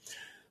 So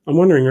I'm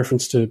wondering, in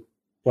reference to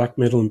black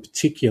metal in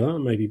particular,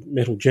 maybe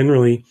metal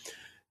generally,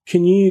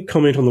 can you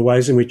comment on the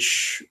ways in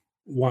which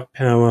white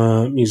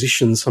power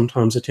musicians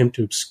sometimes attempt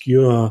to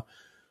obscure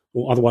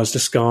or otherwise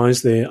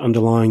disguise their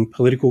underlying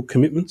political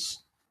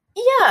commitments?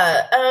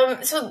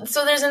 Yeah, so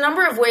there's a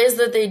number of ways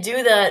that they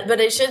do that,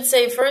 but I should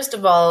say, first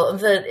of all,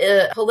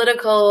 that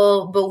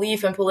political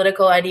belief and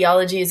political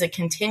ideology is a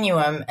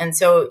continuum. And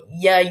so,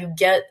 yeah, you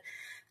get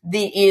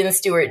the Ian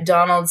Stewart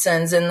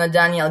Donaldsons and the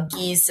Danielle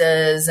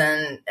Geeses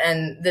and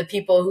the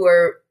people who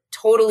are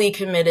totally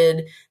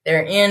committed.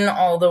 They're in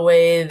all the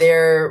way.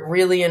 They're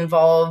really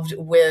involved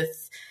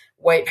with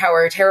white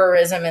power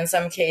terrorism in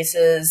some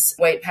cases,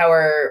 white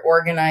power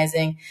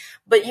organizing.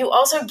 But you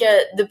also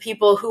get the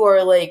people who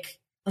are like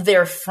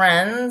their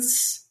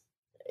friends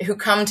who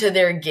come to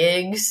their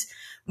gigs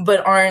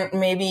but aren't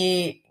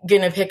maybe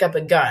going to pick up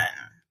a gun.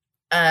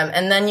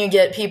 And then you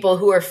get people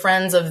who are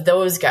friends of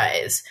those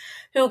guys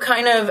who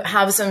kind of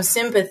have some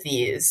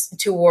sympathies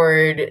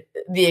toward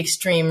the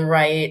extreme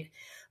right,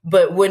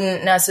 but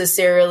wouldn't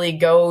necessarily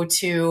go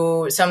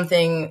to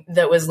something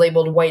that was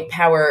labeled white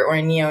power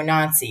or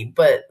neo-Nazi,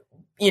 but,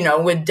 you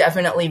know, would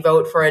definitely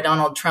vote for a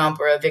Donald Trump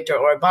or a Viktor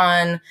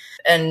Orban,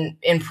 and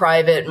in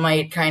private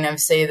might kind of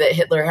say that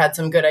Hitler had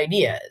some good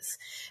ideas.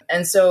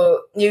 And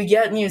so you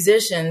get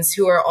musicians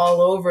who are all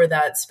over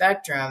that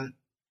spectrum.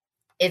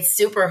 It's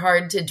super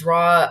hard to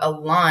draw a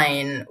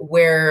line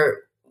where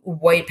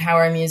white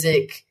power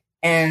music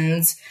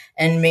ends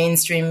and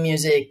mainstream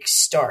music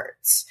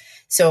starts.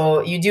 So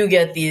you do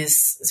get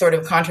these sort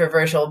of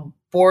controversial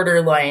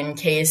borderline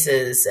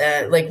cases.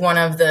 Like one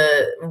of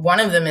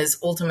them is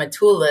Ultima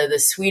Thule, the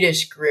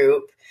Swedish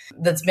group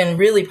that's been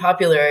really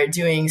popular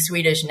doing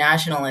Swedish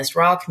nationalist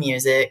rock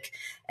music.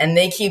 And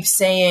they keep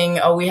saying,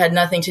 oh, we had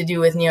nothing to do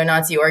with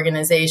neo-Nazi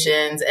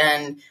organizations,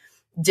 and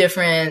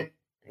different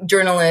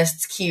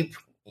journalists keep,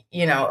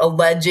 you know,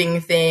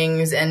 alleging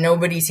things, and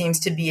nobody seems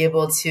to be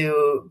able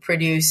to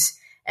produce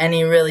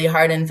any really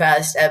hard and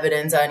fast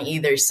evidence on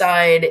either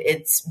side.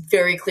 It's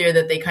very clear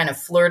that they kind of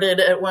flirted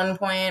at one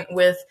point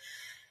with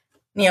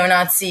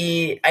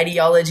neo-Nazi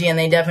ideology, and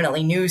they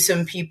definitely knew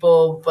some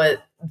people,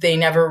 but they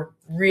never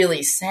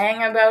really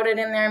sang about it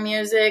in their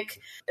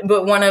music.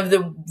 But one of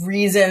the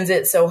reasons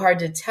it's so hard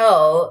to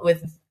tell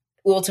with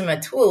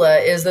Ultima Thule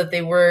is that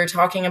they were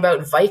talking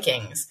about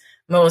Vikings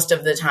most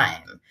of the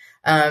time.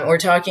 We're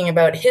talking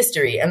about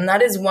history. And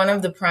that is one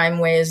of the prime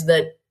ways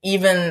that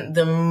even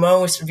the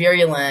most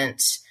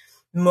virulent,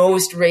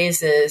 most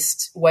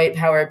racist white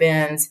power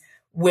bands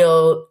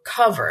will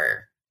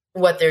cover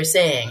what they're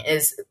saying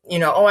is, you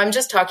know, oh, I'm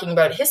just talking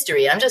about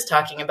history. I'm just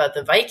talking about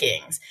the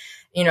Vikings,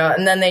 you know,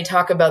 and then they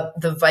talk about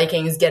the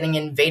Vikings getting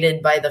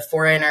invaded by the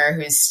foreigner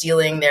who's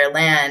stealing their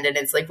land. And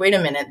it's like, wait a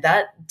minute,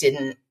 that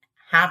didn't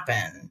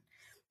happen.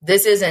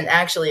 This isn't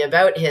actually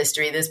about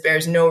history. This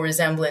bears no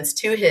resemblance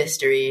to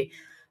history.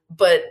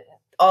 But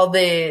all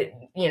they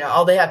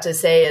have to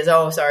say is,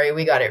 oh, sorry,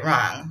 we got it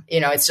wrong.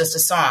 You know, it's just a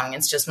song.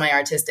 It's just my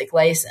artistic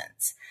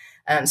license.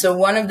 So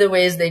one of the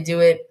ways they do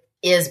it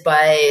is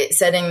by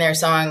setting their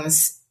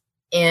songs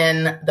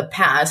in the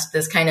past,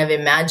 this kind of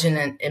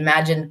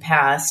imagined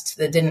past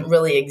that didn't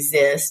really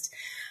exist.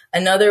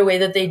 Another way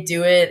that they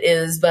do it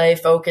is by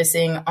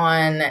focusing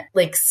on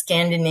like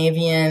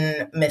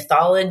Scandinavian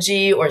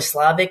mythology or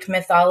Slavic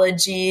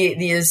mythology,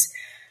 these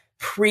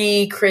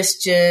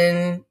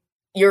pre-Christian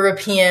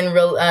European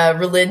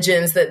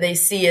religions that they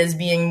see as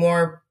being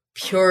more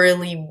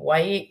purely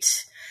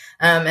white,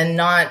 and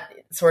not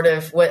sort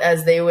of what,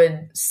 as they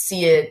would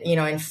see it, you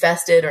know,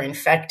 infested or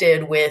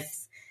infected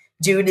with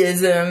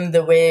Judaism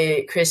the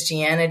way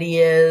Christianity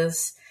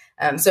is.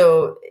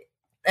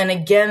 And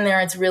again,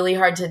 there it's really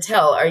hard to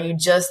tell. Are you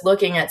just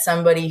looking at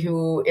somebody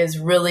who is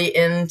really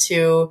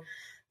into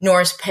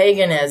Norse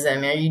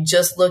paganism? Are you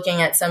just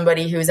looking at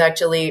somebody who's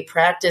actually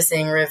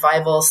practicing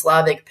revival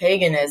Slavic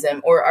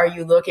paganism? Or are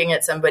you looking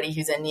at somebody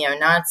who's a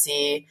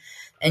neo-Nazi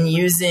and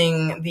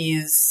using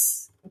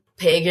these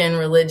pagan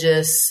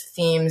religious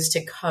themes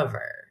to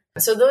cover?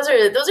 So those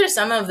are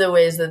some of the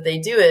ways that they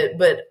do it.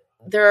 But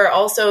there are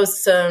also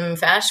some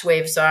Fash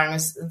Wave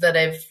songs that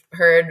I've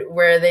heard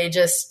where they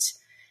just,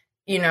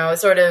 you know,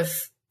 sort of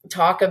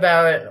talk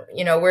about,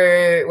 you know,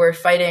 we're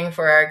fighting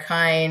for our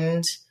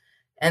kind.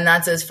 And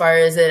that's as far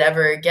as it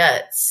ever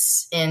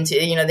gets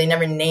into, you know, they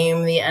never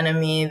name the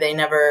enemy. They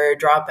never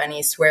drop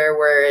any swear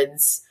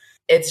words.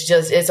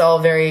 It's all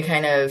very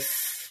kind of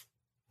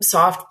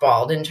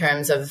softballed in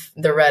terms of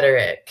the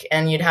rhetoric.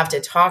 And you'd have to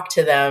talk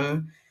to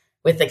them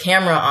with the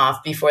camera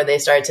off before they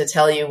start to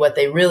tell you what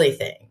they really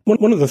think.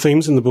 One of the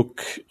themes in the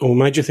book, or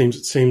major themes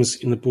it seems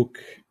in the book,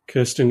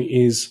 Kirsten,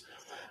 is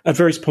at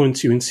various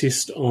points you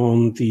insist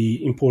on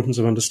the importance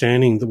of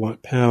understanding the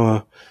white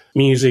power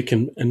music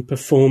and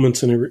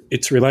performance and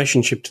its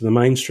relationship to the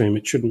mainstream.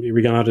 It shouldn't be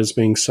regarded as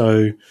being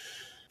so,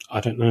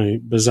 I don't know,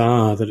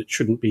 bizarre that it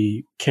shouldn't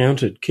be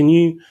counted. Can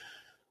you,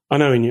 I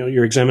know in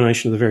your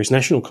examination of the various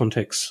national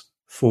contexts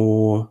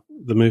for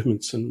the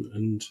movements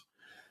and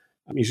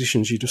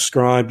musicians you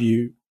describe,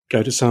 you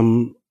go to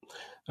some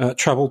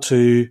trouble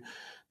to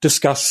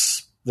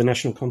discuss the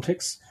national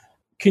context.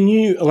 Can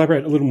you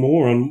elaborate a little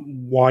more on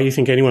why you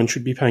think anyone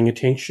should be paying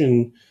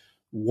attention,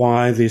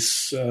 why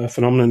this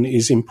phenomenon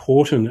is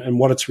important and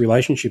what its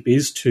relationship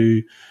is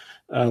to,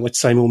 let's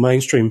say, more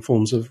mainstream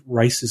forms of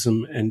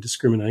racism and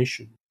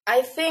discrimination?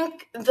 I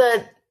think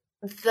that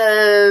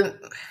the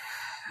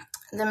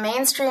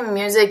mainstream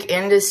music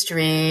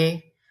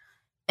industry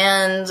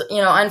and,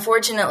 you know,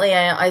 unfortunately,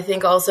 I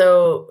think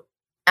also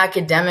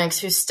academics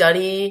who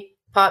study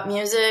pop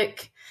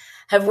music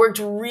have worked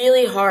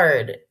really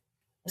hard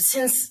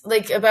since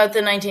like about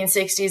the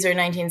 1960s or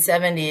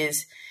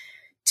 1970s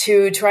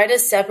to try to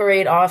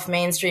separate off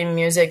mainstream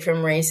music from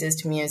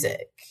racist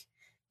music.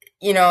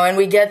 You know, and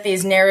we get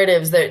these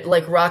narratives that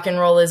like rock and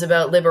roll is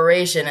about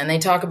liberation, and they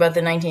talk about the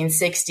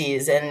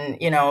 1960s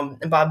and, you know,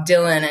 Bob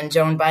Dylan and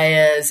Joan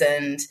Baez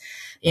and,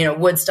 you know,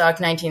 Woodstock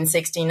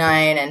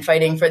 1969 and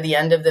fighting for the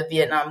end of the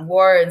Vietnam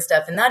War and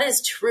stuff. And that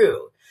is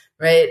true,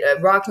 right?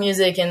 Rock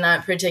music in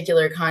that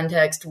particular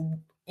context,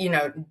 you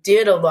know,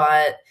 did a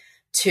lot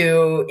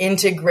to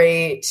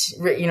integrate,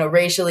 you know,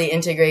 racially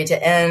integrate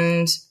to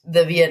end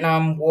the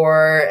Vietnam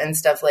War and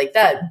stuff like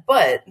that.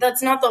 But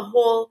that's not the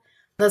whole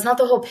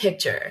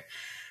picture.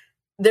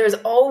 There's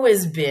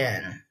always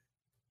been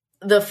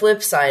the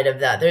flip side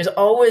of that. There's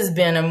always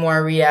been a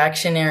more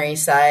reactionary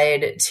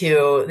side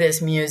to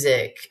this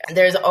music.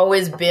 There's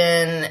always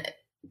been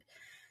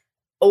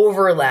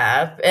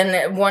overlap.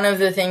 And one of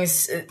the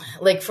things,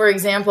 like, for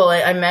example,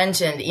 I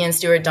mentioned Ian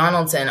Stewart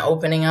Donaldson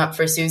opening up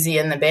for Susie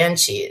and the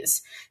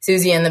Banshees.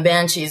 Susie and the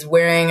Banshees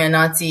wearing a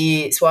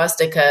Nazi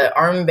swastika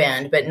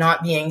armband, but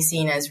not being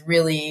seen as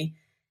really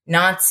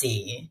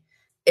Nazi.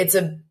 It's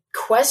a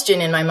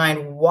question in my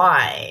mind,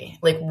 why?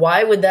 Like,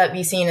 why would that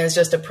be seen as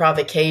just a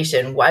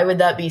provocation? Why would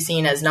that be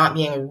seen as not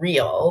being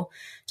real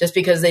just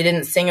because they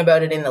didn't sing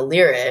about it in the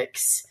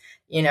lyrics?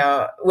 You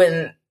know,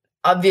 when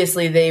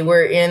obviously they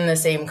were in the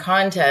same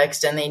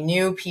context and they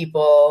knew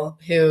people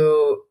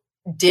who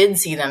did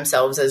see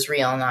themselves as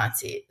real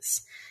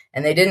Nazis,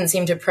 and they didn't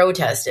seem to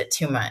protest it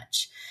too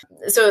much.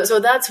 So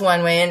that's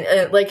one way.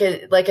 And like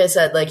I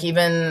said, like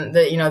even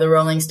the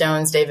Rolling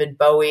Stones, David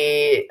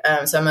Bowie,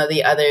 some of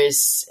the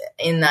others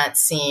in that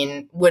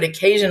scene would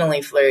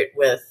occasionally flirt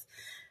with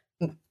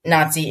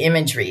Nazi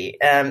imagery.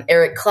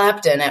 Eric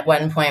Clapton at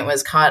one point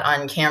was caught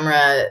on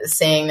camera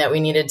saying that we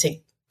needed to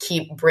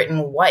keep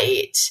Britain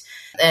white.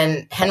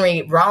 And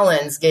Henry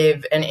Rollins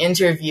gave an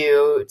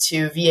interview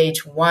to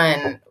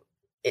VH1.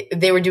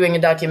 They were doing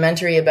a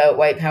documentary about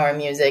white power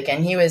music,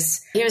 and he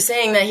was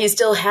saying that he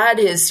still had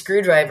his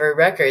Screwdriver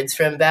records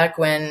from back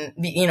when,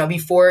 you know,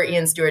 before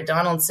Ian Stewart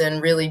Donaldson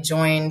really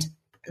joined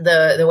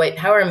the white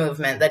power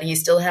movement, that he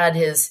still had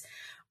his,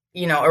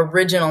 you know,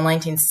 original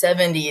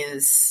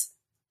 1970s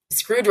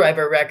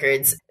Screwdriver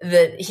records,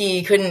 that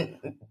he couldn't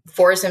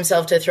force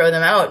himself to throw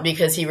them out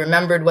because he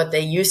remembered what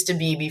they used to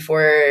be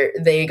before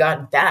they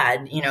got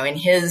bad, you know, in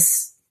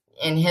his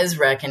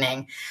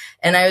reckoning.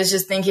 And I was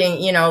just thinking,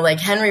 you know,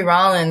 like Henry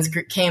Rollins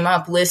came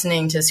up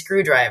listening to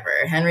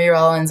Screwdriver, Henry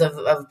Rollins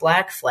of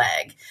Black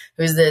Flag,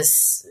 who's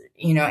this,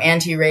 you know,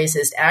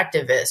 anti-racist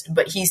activist,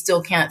 but he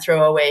still can't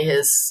throw away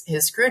his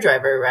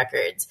Screwdriver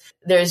records.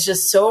 There's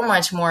just so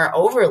much more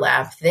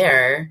overlap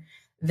there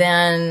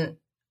than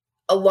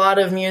a lot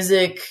of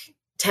music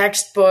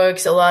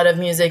textbooks, a lot of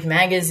music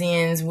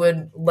magazines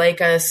would like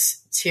us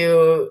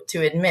to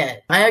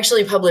admit. I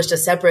actually published a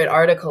separate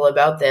article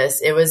about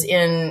this. It was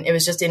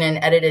just in an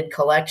edited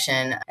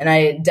collection, and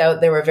I doubt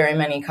there were very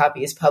many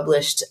copies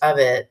published of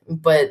it,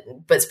 but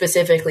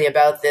specifically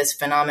about this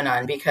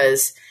phenomenon,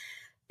 because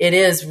it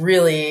is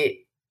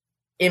really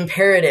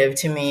imperative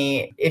to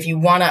me, if you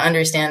want to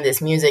understand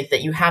this music,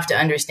 that you have to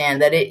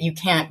understand that you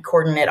can't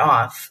cordon it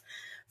off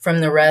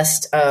from the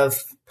rest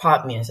of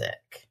pop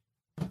music.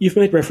 You've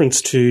made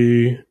reference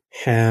to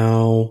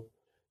how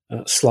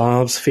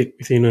Slavs fit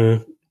within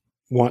a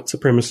white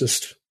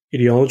supremacist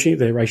ideology,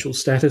 their racial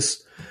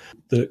status,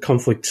 the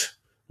conflict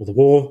or the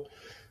war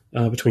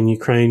between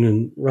Ukraine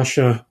and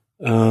Russia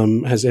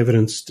has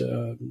evidenced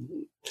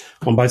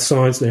on both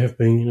sides there have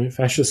been, you know,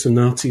 fascists and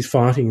Nazis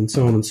fighting and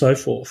so on and so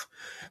forth.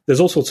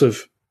 There's all sorts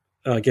of,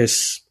 I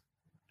guess,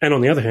 and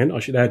on the other hand, I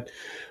should add,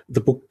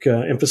 the book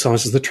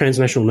emphasises the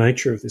transnational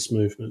nature of this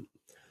movement.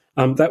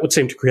 That would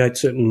seem to create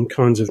certain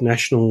kinds of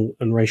national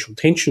and racial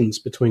tensions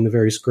between the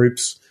various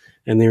groups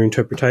and their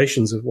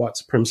interpretations of white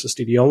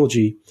supremacist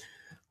ideology.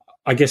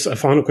 I guess a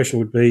final question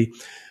would be,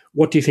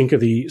 what do you think are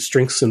the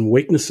strengths and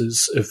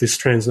weaknesses of this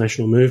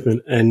transnational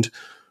movement, and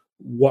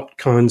what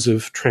kinds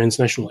of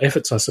transnational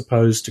efforts, I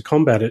suppose, to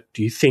combat it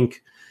do you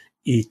think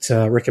it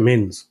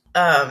recommends?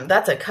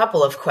 That's a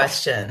couple of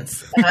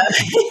questions.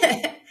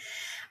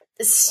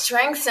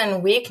 Strengths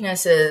and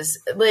weaknesses,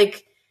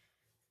 like,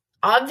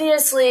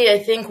 obviously, I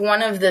think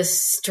one of the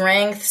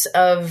strengths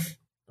of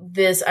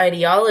this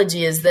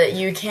ideology is that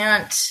you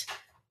can't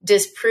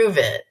disprove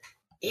it.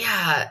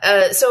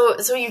 Yeah.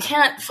 So you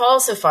can't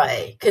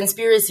falsify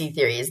conspiracy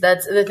theories.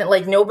 That's the thing.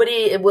 Like,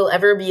 nobody will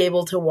ever be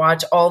able to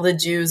watch all the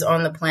Jews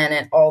on the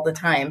planet all the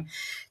time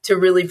to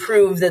really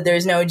prove that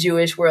there's no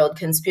Jewish world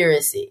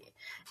conspiracy.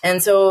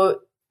 And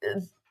so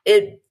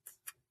it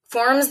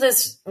forms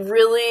this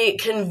really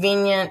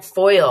convenient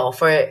foil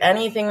for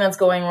anything that's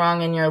going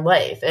wrong in your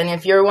life. And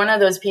if you're one of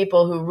those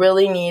people who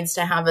really needs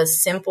to have a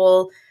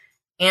simple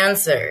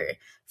answer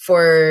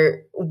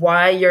for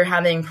why you're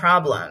having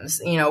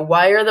problems, you know,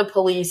 why are the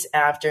police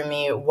after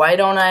me? Why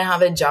don't I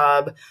have a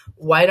job?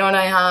 Why don't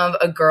I have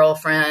a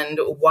girlfriend?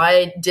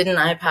 Why didn't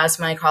I pass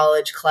my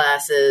college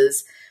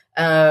classes?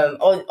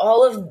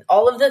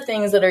 All of the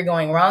things that are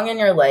going wrong in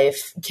your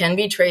life can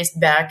be traced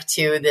back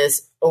to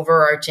this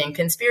overarching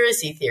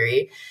conspiracy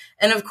theory.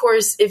 And of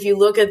course, if you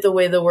look at the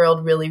way the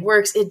world really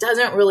works, it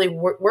doesn't really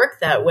work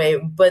that way.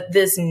 But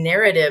this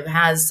narrative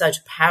has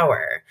such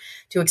power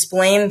to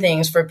explain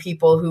things for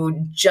people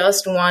who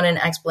just want an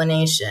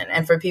explanation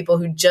and for people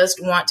who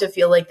just want to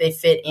feel like they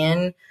fit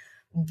in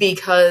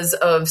because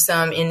of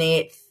some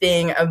innate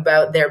thing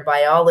about their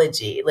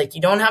biology. Like,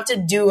 you don't have to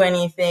do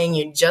anything.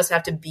 You just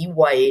have to be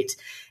white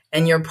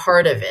and you're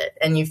part of it.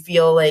 And you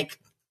feel like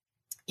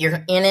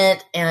you're in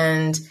it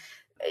and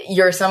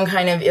you're some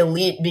kind of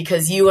elite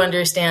because you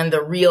understand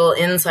the real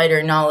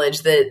insider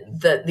knowledge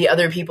that the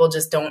other people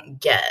just don't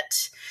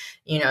get.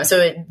 So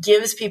it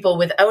gives people,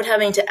 without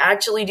having to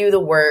actually do the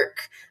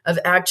work of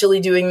actually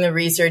doing the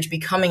research,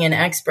 becoming an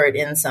expert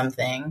in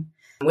something,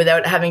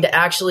 without having to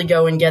actually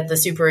go and get the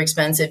super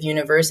expensive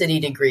university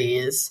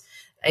degrees.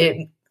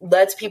 It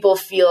lets people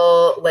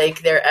feel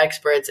like they're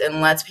experts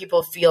and lets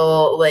people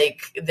feel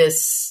like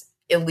this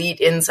elite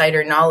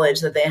insider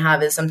knowledge that they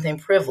have is something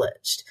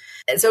privileged.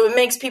 And so it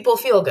makes people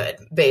feel good,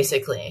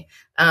 basically.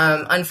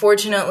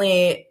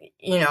 Unfortunately,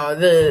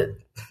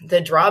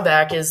 the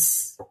drawback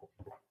is,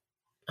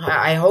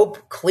 I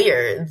hope,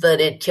 clear, that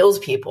it kills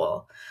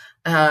people.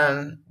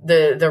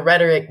 The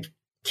rhetoric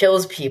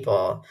kills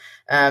people.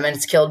 And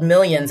it's killed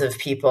millions of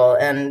people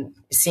and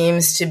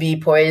seems to be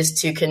poised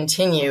to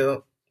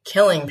continue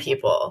killing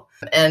people.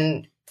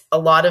 And a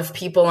lot of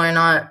people are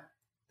not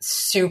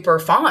super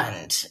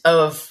fond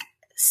of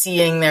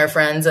seeing their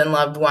friends and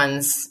loved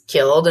ones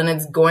killed. And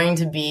it's going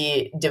to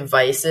be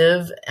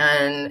divisive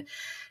and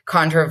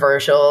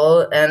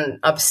controversial and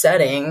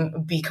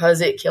upsetting because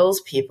it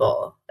kills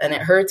people and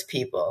it hurts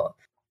people.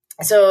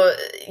 So,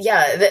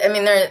 yeah,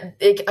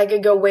 I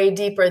could go way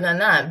deeper than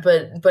that,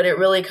 but it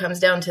really comes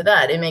down to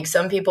that. It makes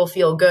some people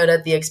feel good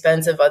at the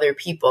expense of other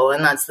people,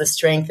 and that's the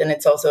strength, and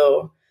it's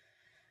also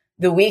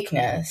the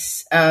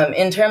weakness.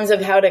 In terms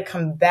of how to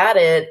combat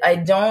it, I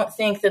don't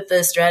think that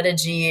the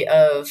strategy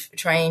of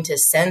trying to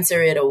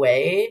censor it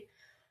away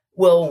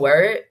will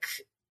work,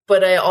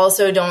 but I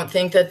also don't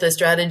think that the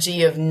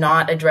strategy of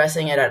not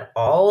addressing it at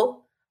all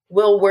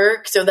will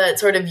work. So that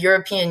sort of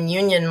European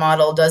Union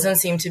model doesn't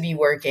seem to be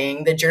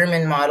working. The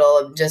German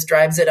model just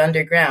drives it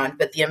underground,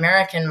 but the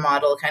American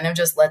model kind of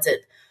just lets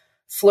it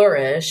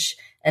flourish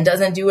and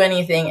doesn't do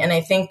anything. And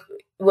I think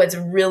what's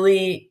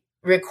really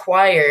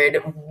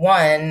required,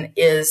 one,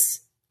 is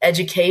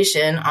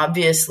education,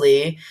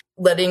 obviously,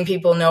 letting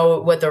people know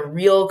what the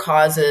real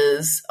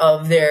causes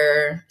of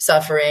their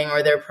suffering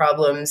or their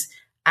problems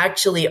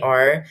actually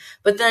are.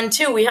 But then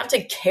two, we have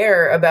to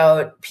care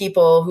about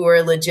people who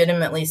are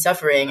legitimately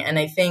suffering. And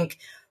I think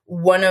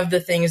one of the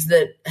things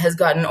that has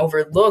gotten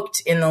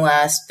overlooked in the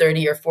last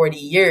 30 or 40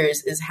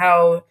 years is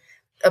how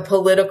a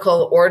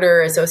political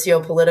order, a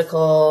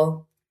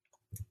socio-political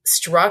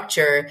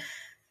structure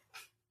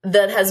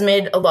that has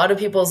made a lot of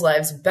people's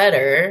lives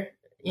better.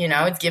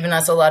 It's given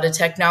us a lot of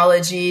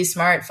technology,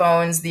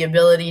 smartphones, the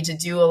ability to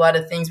do a lot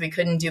of things we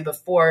couldn't do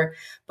before.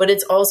 But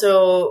it's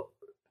also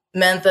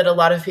meant that a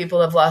lot of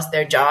people have lost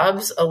their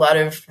jobs. A lot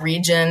of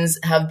regions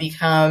have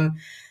become,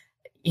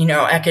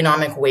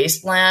 economic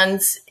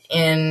wastelands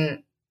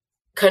in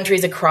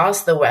countries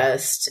across the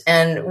West.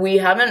 And we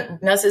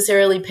haven't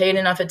necessarily paid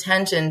enough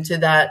attention to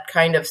that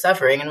kind of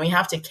suffering. And we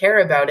have to care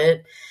about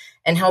it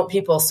and help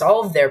people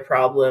solve their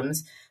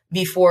problems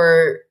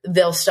before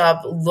they'll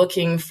stop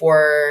looking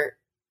for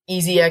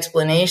easy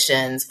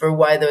explanations for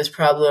why those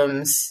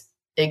problems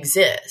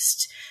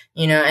exist.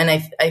 And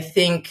I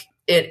think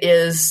it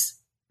is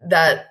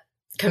that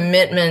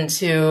commitment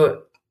to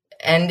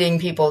ending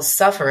people's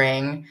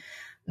suffering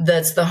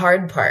that's the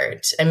hard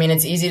part. I mean,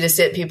 it's easy to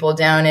sit people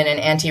down in an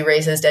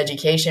anti-racist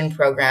education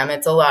program.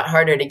 It's a lot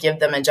harder to give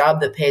them a job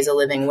that pays a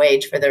living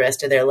wage for the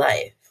rest of their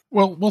life.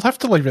 Well, we'll have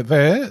to leave it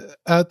there.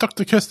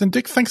 Dr. Kirsten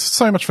Dick, thanks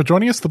so much for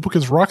joining us. The book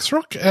is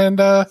Reichsrock, and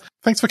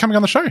thanks for coming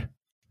on the show.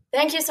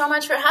 Thank you so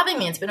much for having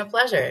me. It's been a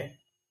pleasure.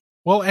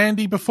 Well,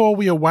 Andy, before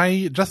we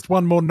away, just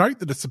one more note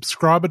that a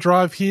subscriber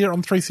drive here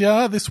on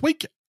 3CR this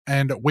week.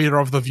 And we're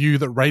of the view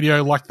that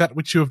radio like that,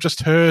 which you have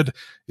just heard,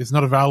 is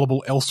not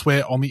available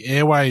elsewhere on the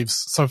airwaves.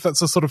 So if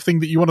that's the sort of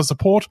thing that you want to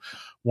support,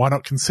 why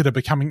not consider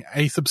becoming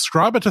a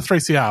subscriber to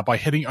 3CR by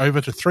heading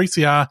over to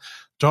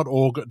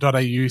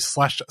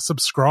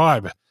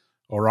 3cr.org.au/subscribe.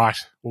 All right,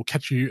 we'll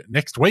catch you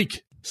next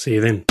week. See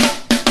you then.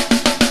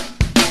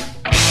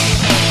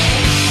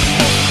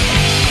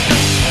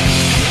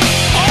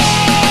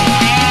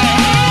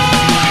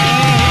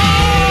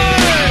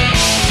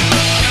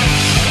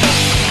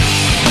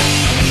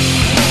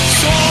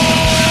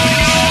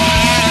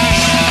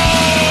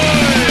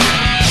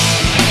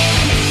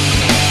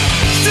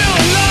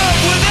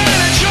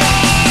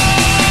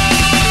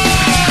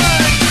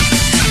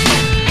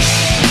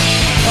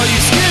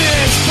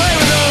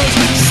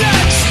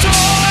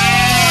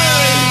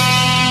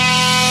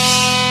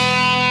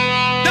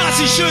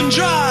 Shouldn't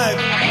drive.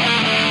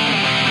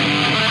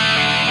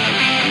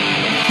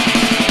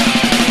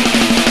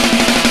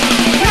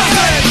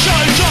 Nothing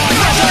shouldn't drive.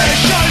 Nothing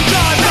shouldn't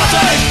drive.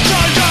 Nothing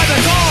shouldn't drive.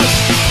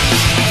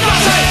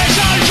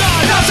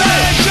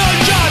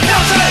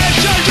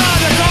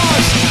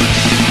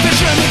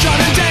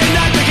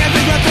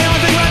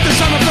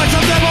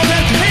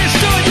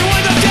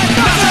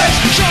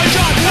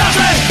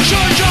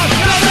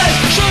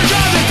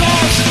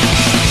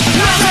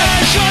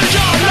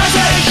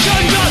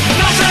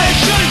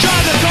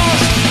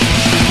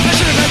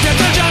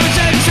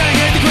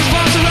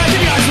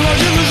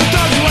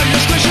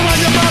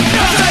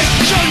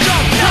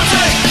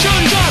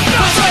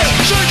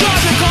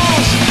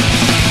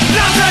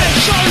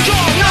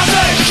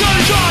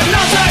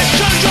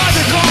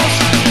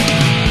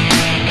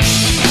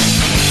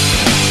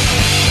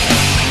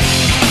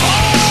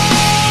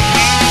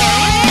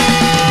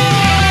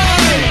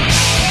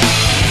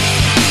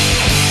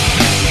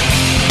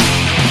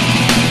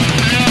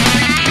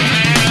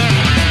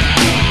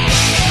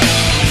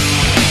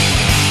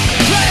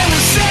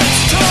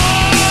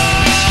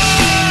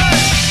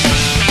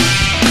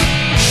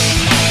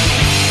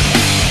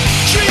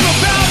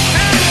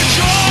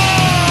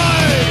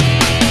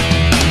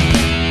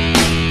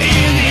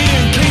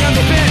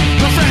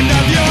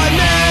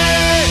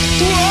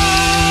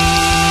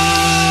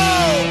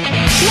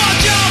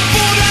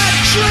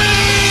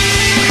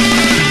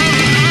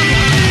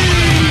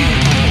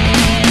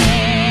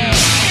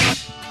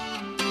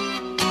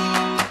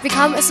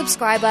 Become a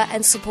subscriber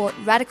and support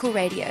Radical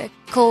Radio.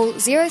 Call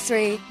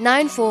 03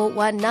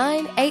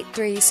 9419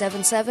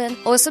 8377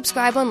 or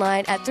subscribe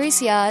online at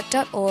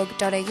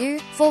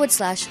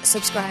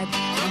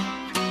 3cr.org.au/subscribe.